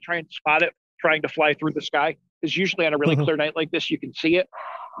 I'd probably try and spot it trying to fly through the sky. Because usually on a really clear night like this, you can see it.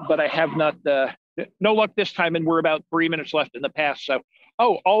 But I have not. No luck this time, and we're about 3 minutes left in the pass. So,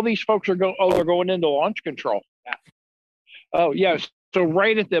 all these folks are going into launch control. Yeah. Oh, yes. So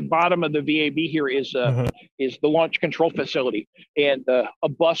right at the bottom of the VAB here is the launch control facility. And a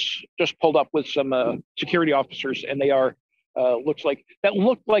bus just pulled up with some security officers, and they are, looked like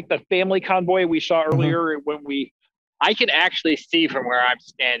the family convoy we saw earlier when we... I can actually see from where I'm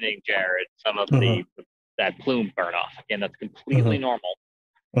standing, Jared, some of that plume burn off. Again, that's completely normal.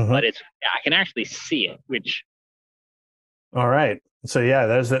 But I can actually see it, which... All right. So, yeah,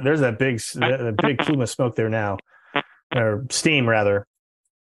 there's that big plume of smoke there now. Or steam, rather.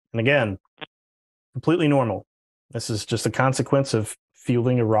 And again, completely normal. This is just a consequence of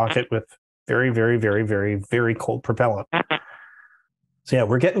fueling a rocket with very, very, very, very, very cold propellant. So yeah,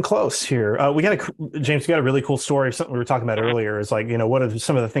 we're getting close here. James, we got a really cool story. Something we were talking about earlier is like, what are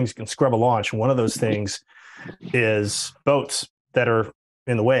some of the things that can scrub a launch? One of those things is boats that are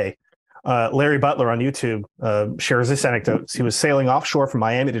in the way. Larry Butler on YouTube shares this anecdote. He was sailing offshore from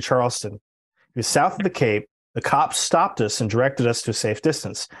Miami to Charleston. He was south of the Cape. The cops stopped us and directed us to a safe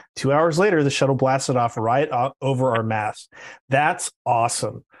distance. 2 hours later, the shuttle blasted off right over our mast. That's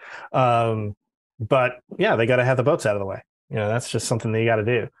awesome. but yeah, they got to have the boats out of the way. That's just something that you got to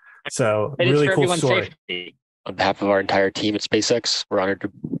do. So It is really for cool everyone's story. safety. On behalf of our entire team at SpaceX,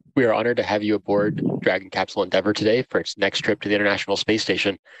 we are honored to have you aboard Dragon Capsule Endeavour today for its next trip to the International Space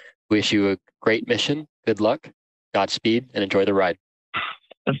Station. We wish you a great mission, good luck, Godspeed, and enjoy the ride.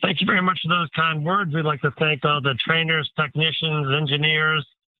 And thank you very much for those kind words. We'd like to thank all the trainers, technicians, engineers,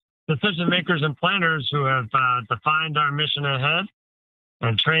 decision makers, and planners who have defined our mission ahead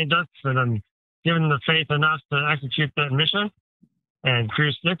and trained us and given the faith in us to execute that mission. And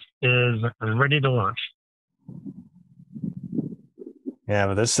Crew 6 is ready to launch. Yeah,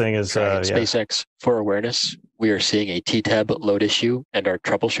 but this thing is SpaceX, for awareness, we are seeing a TTEB load issue and are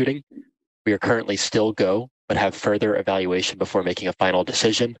troubleshooting. We are currently still go, but have further evaluation before making a final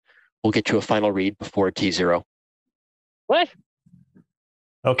decision. We'll get you a final read before T0. What?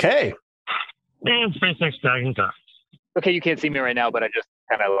 Okay. And SpaceX Dragon Talk. Okay, you can't see me right now, but I just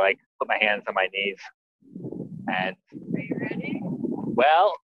kind of like put my hands on my knees. And are you ready?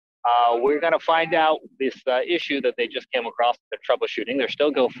 Well, we're going to find out this issue that they just came across. They're troubleshooting. They're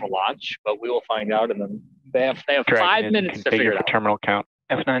still go for launch, but we will find out. And then they have 5 minutes to figure it out. Terminal count.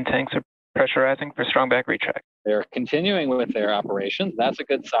 F9 tanks are pressurizing for strong back retract. They're continuing with their operations. That's a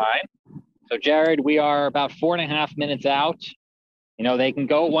good sign. So, Jared, we are about 4.5 minutes out. They can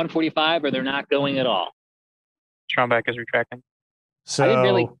go at 145 or they're not going at all. Strong back is retracting. So I didn't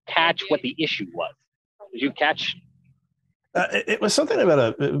really catch what the issue was. Did you catch? It was something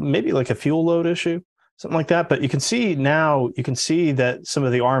about maybe like a fuel load issue, something like that. But you can see that some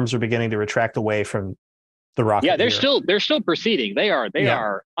of the arms are beginning to retract away from the rocket. Yeah, they're still proceeding. They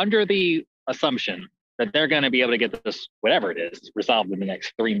are under the assumption that they're going to be able to get this, whatever it is, resolved in the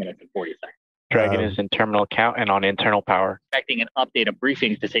next 3 minutes and 40 seconds. Dragon is in terminal count and on internal power. Expecting an update of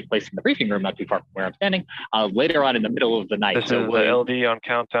briefing to take place in the briefing room, not too far from where I'm standing, later on in the middle of the night. This is the LD on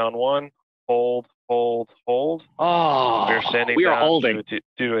countdown 1. Hold. Oh, we're standing we are down holding due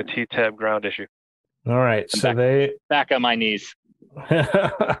to a TTEB ground issue. All right, so they back on my knees. Launch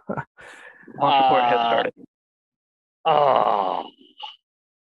support has started. Oh,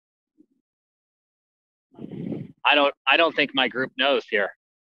 I don't think my group knows here,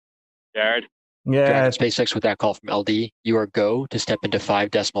 Jared. Yeah. Dragon SpaceX with that call from LD. You are go to step into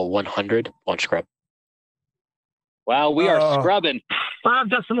 5.100 launch scrub. Wow, we are scrubbing.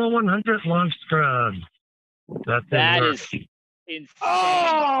 5.100 launch scrub. That is insane.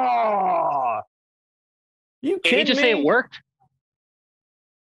 Oh! You Can you just say it worked?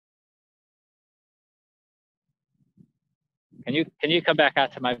 Can you come back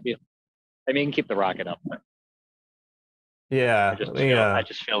out to my view? I mean, you can keep the rocket up. But yeah. I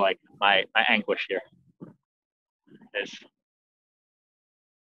just feel like my anguish here is.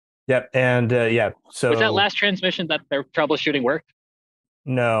 Yep, and so was that last transmission that their troubleshooting worked?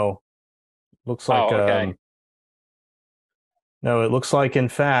 No, looks like okay. No, it looks like in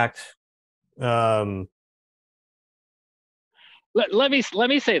fact. Let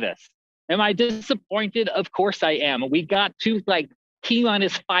me say this. Am I disappointed? Of course I am. We got to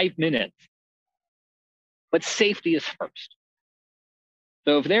T-minus 5 minutes, but safety is first.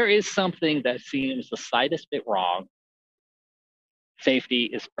 So if there is something that seems the slightest bit wrong, safety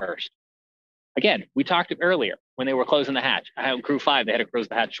is first. Again, we talked earlier when they were closing the hatch. I had Crew 5, they had to close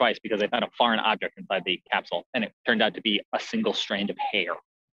the hatch twice because they found a foreign object inside the capsule, and it turned out to be a single strand of hair.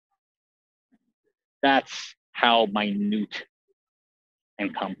 That's how minute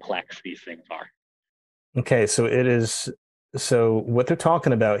and complex these things are. Okay, so it is. So what they're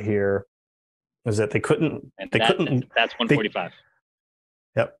talking about here is that they couldn't. That's 145.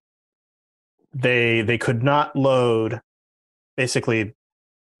 Yep. They could not load. Basically,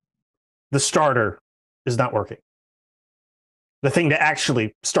 the starter is not working. The thing to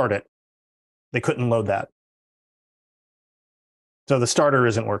actually start it, they couldn't load that. So the starter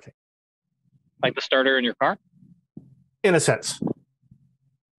isn't working. Like the starter in your car? In a sense.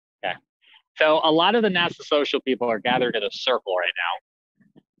 Okay. So a lot of the NASA social people are gathered in a circle right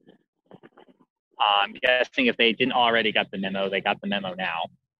now. I'm guessing if they didn't already get the memo, they got the memo now.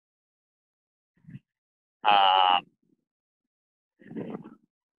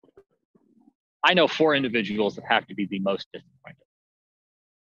 I know 4 individuals that have to be the most disappointed.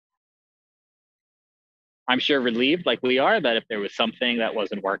 I'm sure relieved, like we are, that if there was something that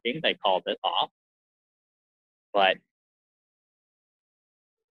wasn't working, they called it off. But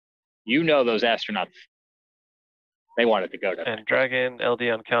those astronauts, they wanted to go to. And Dragon, LD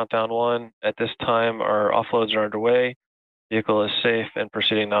on countdown 1. At this time, our offloads are underway. Vehicle is safe and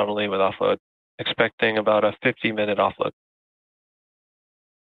proceeding nominally with offload. Expecting about a 50-minute offload.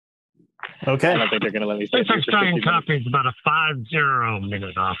 Okay. I don't think they're going to let me stay SpaceX Dragon copy is about a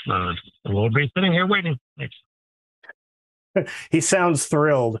 5-0-minute offload. And we'll be sitting here waiting. Thanks. He sounds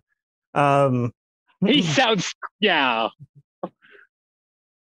thrilled. He sounds, yeah.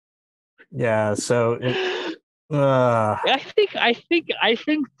 Yeah, so I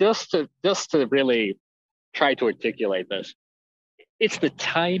think just to really try to articulate this, it's the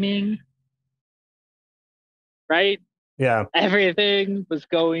timing, right? Yeah. Everything was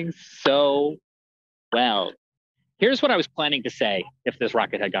going so well. Here's what I was planning to say if this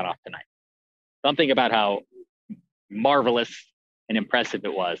rocket had gone off tonight. Something about how marvelous and impressive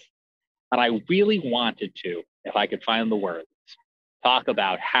it was. But I really wanted to, if I could find the words, talk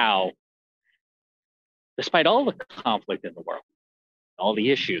about how, despite all the conflict in the world, all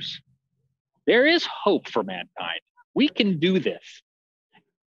the issues, there is hope for mankind. We can do this.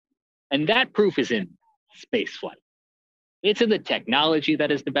 And that proof is in spaceflight. It's in the technology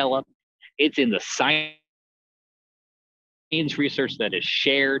that is developed. It's in the science research that is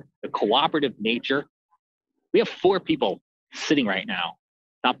shared, the cooperative nature. We have 4 people sitting right now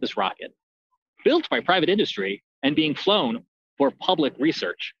atop this rocket, built by private industry and being flown for public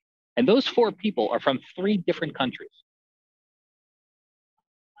research. And those 4 people are from 3 different countries.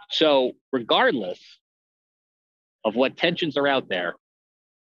 So regardless of what tensions are out there,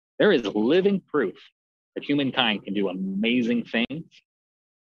 there is living proof that humankind can do amazing things.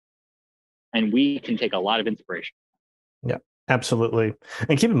 And we can take a lot of inspiration. Yeah, absolutely.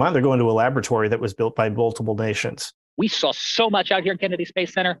 And keep in mind, they're going to a laboratory that was built by multiple nations. We saw so much out here at Kennedy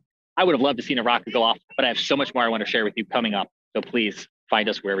Space Center. I would have loved to see a rocket go off, but I have so much more I want to share with you coming up. So please find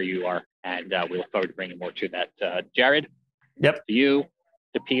us wherever you are. And we look forward to bringing more to that. Jared? Yep. To you,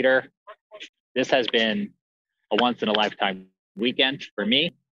 to Peter, this has been a once-in-a-lifetime weekend for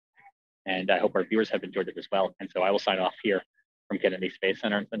me. And I hope our viewers have enjoyed it as well. And so I will sign off here from Kennedy Space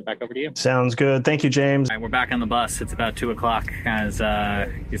Center and send it back over to you. Sounds good. Thank you, James. All right, we're back on the bus. It's about 2 o'clock. As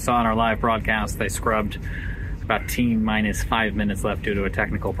you saw in our live broadcast, they scrubbed about T-minus 5 minutes left due to a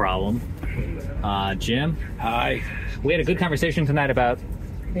technical problem. Jim? Hi. We had a good conversation tonight about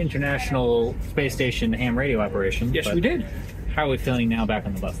International Space Station ham radio operation. Yes, we did. How are we feeling now back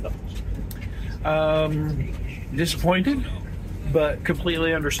on the bus, though? Disappointed, but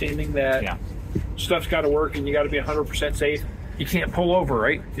completely understanding that stuff's got to work and you got to be 100% safe. You can't pull over,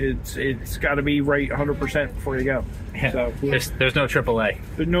 right? It's got to be right 100% before you go. Yeah. So there's no AAA.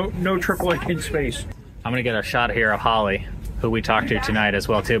 There's no AAA in space. I'm gonna get a shot here of Holly, who we talked to tonight as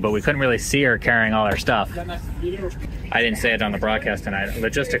well too, but we couldn't really see her carrying all our stuff. I didn't say it on the broadcast tonight.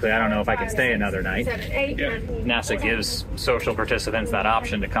 Logistically, I don't know if I can stay another night. NASA gives social participants that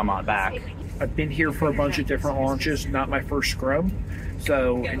option to come on back. I've been here for a bunch of different launches, not my first scrub.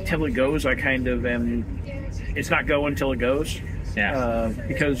 So until it goes, I kind of am, it's not go until it goes. Yeah.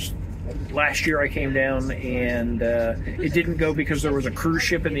 Because last year I came down and it didn't go because there was a cruise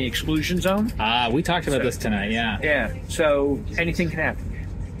ship in the exclusion zone. We talked about this tonight, yeah. Yeah, so anything can happen.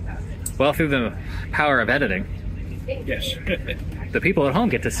 Well, through the power of editing. Yes. The people at home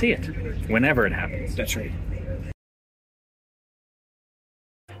get to see it whenever it happens. That's right.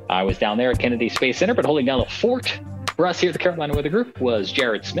 I was down there at Kennedy Space Center, but holding down the fort for us here at the Carolina Weather Group was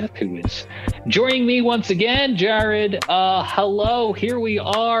Jared Smith, who is joining me once again. Jared, hello. Here we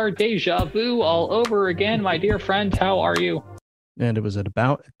are. Deja vu all over again. My dear friend, how are you? And it was at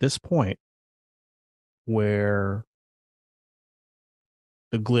about at this point where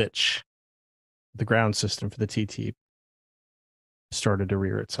the glitch, the ground system for the TT started to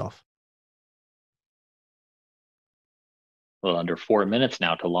rear itself. A little under 4 minutes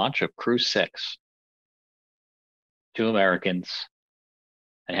now to launch of Crew 6. 2 Americans,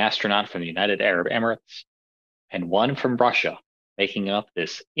 an astronaut from the United Arab Emirates, and 1 from Russia, making up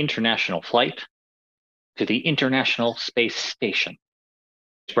this international flight to the International Space Station.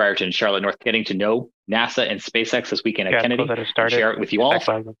 Briarton, Charlotte, North, getting to know NASA and SpaceX this weekend at Kennedy. Share it with you all.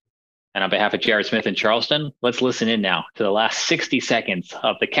 And on behalf of Jared Smith in Charleston, let's listen in now to the last 60 seconds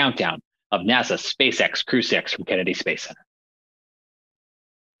of the countdown of NASA SpaceX Crew 6 from Kennedy Space Center.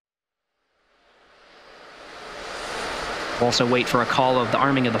 Also wait for a call of the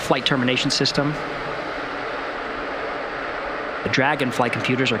arming of the flight termination system. The Dragon flight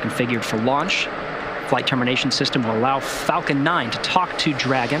computers are configured for launch. Flight termination system will allow Falcon 9 to talk to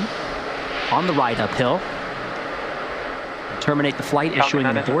Dragon on the ride uphill. Terminate the flight, issuing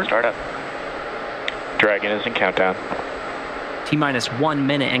an abort. Startup. Dragon is in countdown. T-minus 1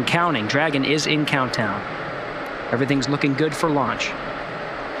 minute and counting. Dragon is in countdown. Everything's looking good for launch.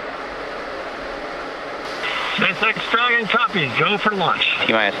 SpaceX Dragon copy. Go for launch.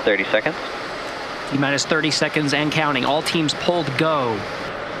 T-minus 30 seconds. T-minus 30 seconds and counting. All teams pulled go.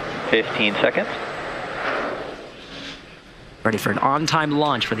 15 seconds. Ready for an on-time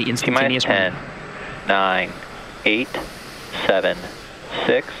launch for the instantaneous 10, 9, 8, 7,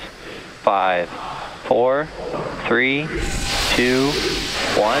 6, 5, 4, 3, 2,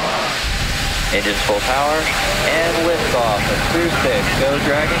 1. Engines full power and liftoff of Crew 6. Go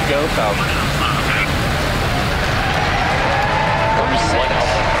Dragon, go Falcon. Crew 6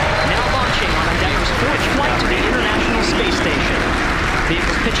 now launching on Endeavour's fourth flight to the International Space Station.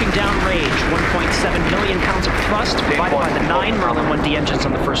 Vehicles pitching down range, 1.7 million pounds of thrust provided by the 9 Merlin 1D engines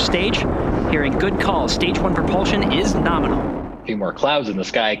on the first stage. Hearing good calls, stage 1 propulsion is nominal. A few more clouds in the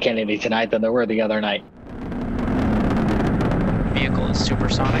sky at Kennedy tonight than there were the other night. Vehicle is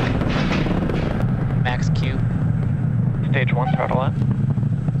supersonic. Max Q. Stage 1, throttle up.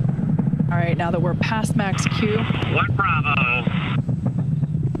 All right, now that we're past Max Q. 1 Bravo.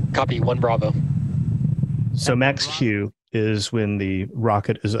 Copy, 1 Bravo. So Max Q is when the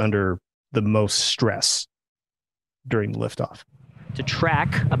rocket is under the most stress during liftoff. To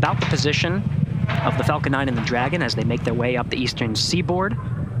track about the position of the Falcon 9 and the Dragon as they make their way up the eastern seaboard.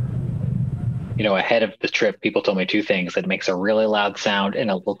 You know, ahead of the trip, people told me 2 things. It makes a really loud sound,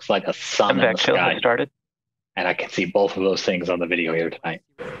 and it looks like a sun in the sky. Started. And I can see both of those things on the video here tonight.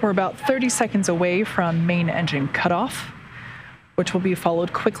 We're about 30 seconds away from main engine cutoff, which will be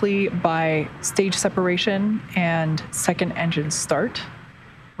followed quickly by stage separation and second engine start,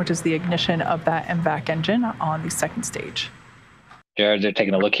 which is the ignition of that MVAC engine on the second stage. Jared, they're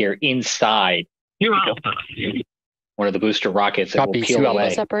taking a look here inside one of the booster rockets. That will peel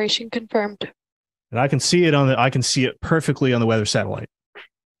away. Separation confirmed. And I can see it perfectly on the weather satellite.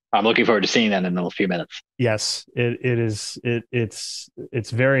 I'm looking forward to seeing that in a few minutes. Yes, it's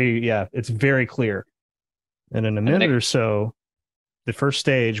very clear. And in a minute or so, the first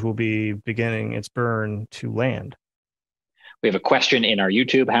stage will be beginning its burn to land. We have a question in our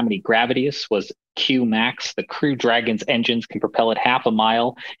YouTube. How many gravities was Q max? The Crew Dragon's engines can propel it half a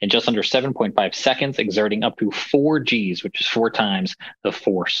mile in just under 7.5 seconds, exerting up to 4 Gs, which is 4 times the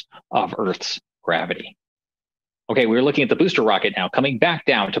force of Earth's gravity. Okay, we're looking at the booster rocket now, coming back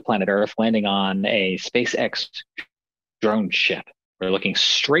down to planet Earth, landing on a SpaceX drone ship. We're looking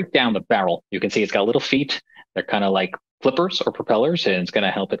straight down the barrel. You can see it's got little feet. They're kind of like flippers or propellers, and it's going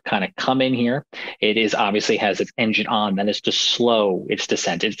to help it kind of come in here. It is obviously has its engine on, then it's to slow its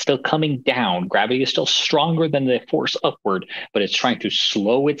descent. It's still coming down. Gravity is still stronger than the force upward, but it's trying to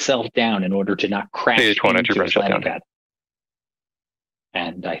slow itself down in order to not crash into its landing pad.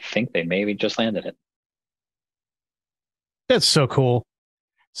 And I think they maybe just landed it. That's so cool.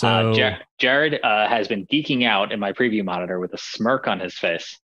 So Jared has been geeking out in my preview monitor with a smirk on his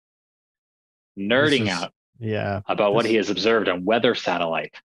face, nerding out about what he has observed on weather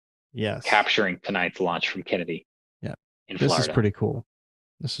satellite. Yes. Capturing tonight's launch from Kennedy. Yeah. In Florida. This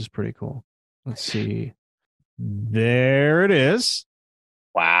is pretty cool. Let's see. There it is.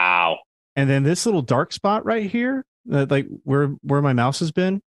 Wow. And then this little dark spot right here, like where my mouse has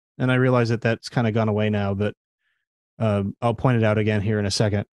been, and I realize that that's kind of gone away now, but I'll point it out again here in a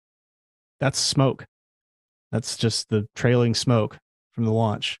second. That's smoke. That's just the trailing smoke from the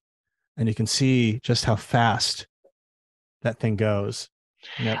launch. And you can see just how fast that thing goes.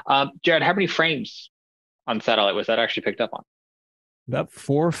 Yep. Jared, how many frames on satellite was that actually picked up on? About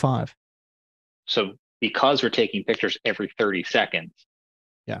 4 or 5. So because we're taking pictures every 30 seconds,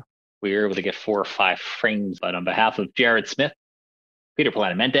 we were able to get 4 or 5 frames. But on behalf of Jared Smith, Peter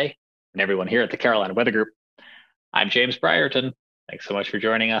Palanamente, and everyone here at the Carolina Weather Group, I'm James Brierton. Thanks so much for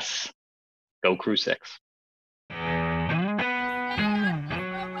joining us. Go Crew 6. Where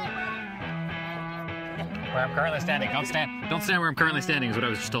I'm currently standing. Don't stand where I'm currently standing is what I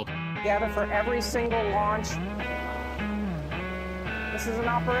was just told. Together for every single launch. This is an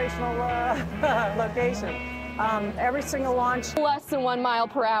operational location. Every single launch. Less than 1 mile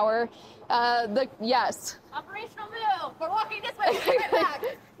per hour. Yes. Operational move. We're walking this way. Right back.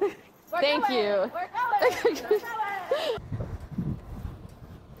 Thank you. We're going.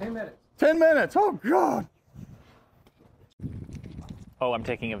 10 minutes. 10 minutes. Oh, God. Oh, I'm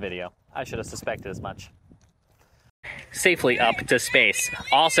taking a video. I should have suspected as much. Safely up to space.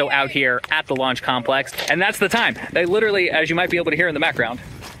 Also out here at the launch complex. And that's the time. They literally, as you might be able to hear in the background,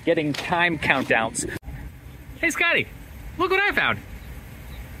 getting time countdowns. Hey, Scotty, look what I found.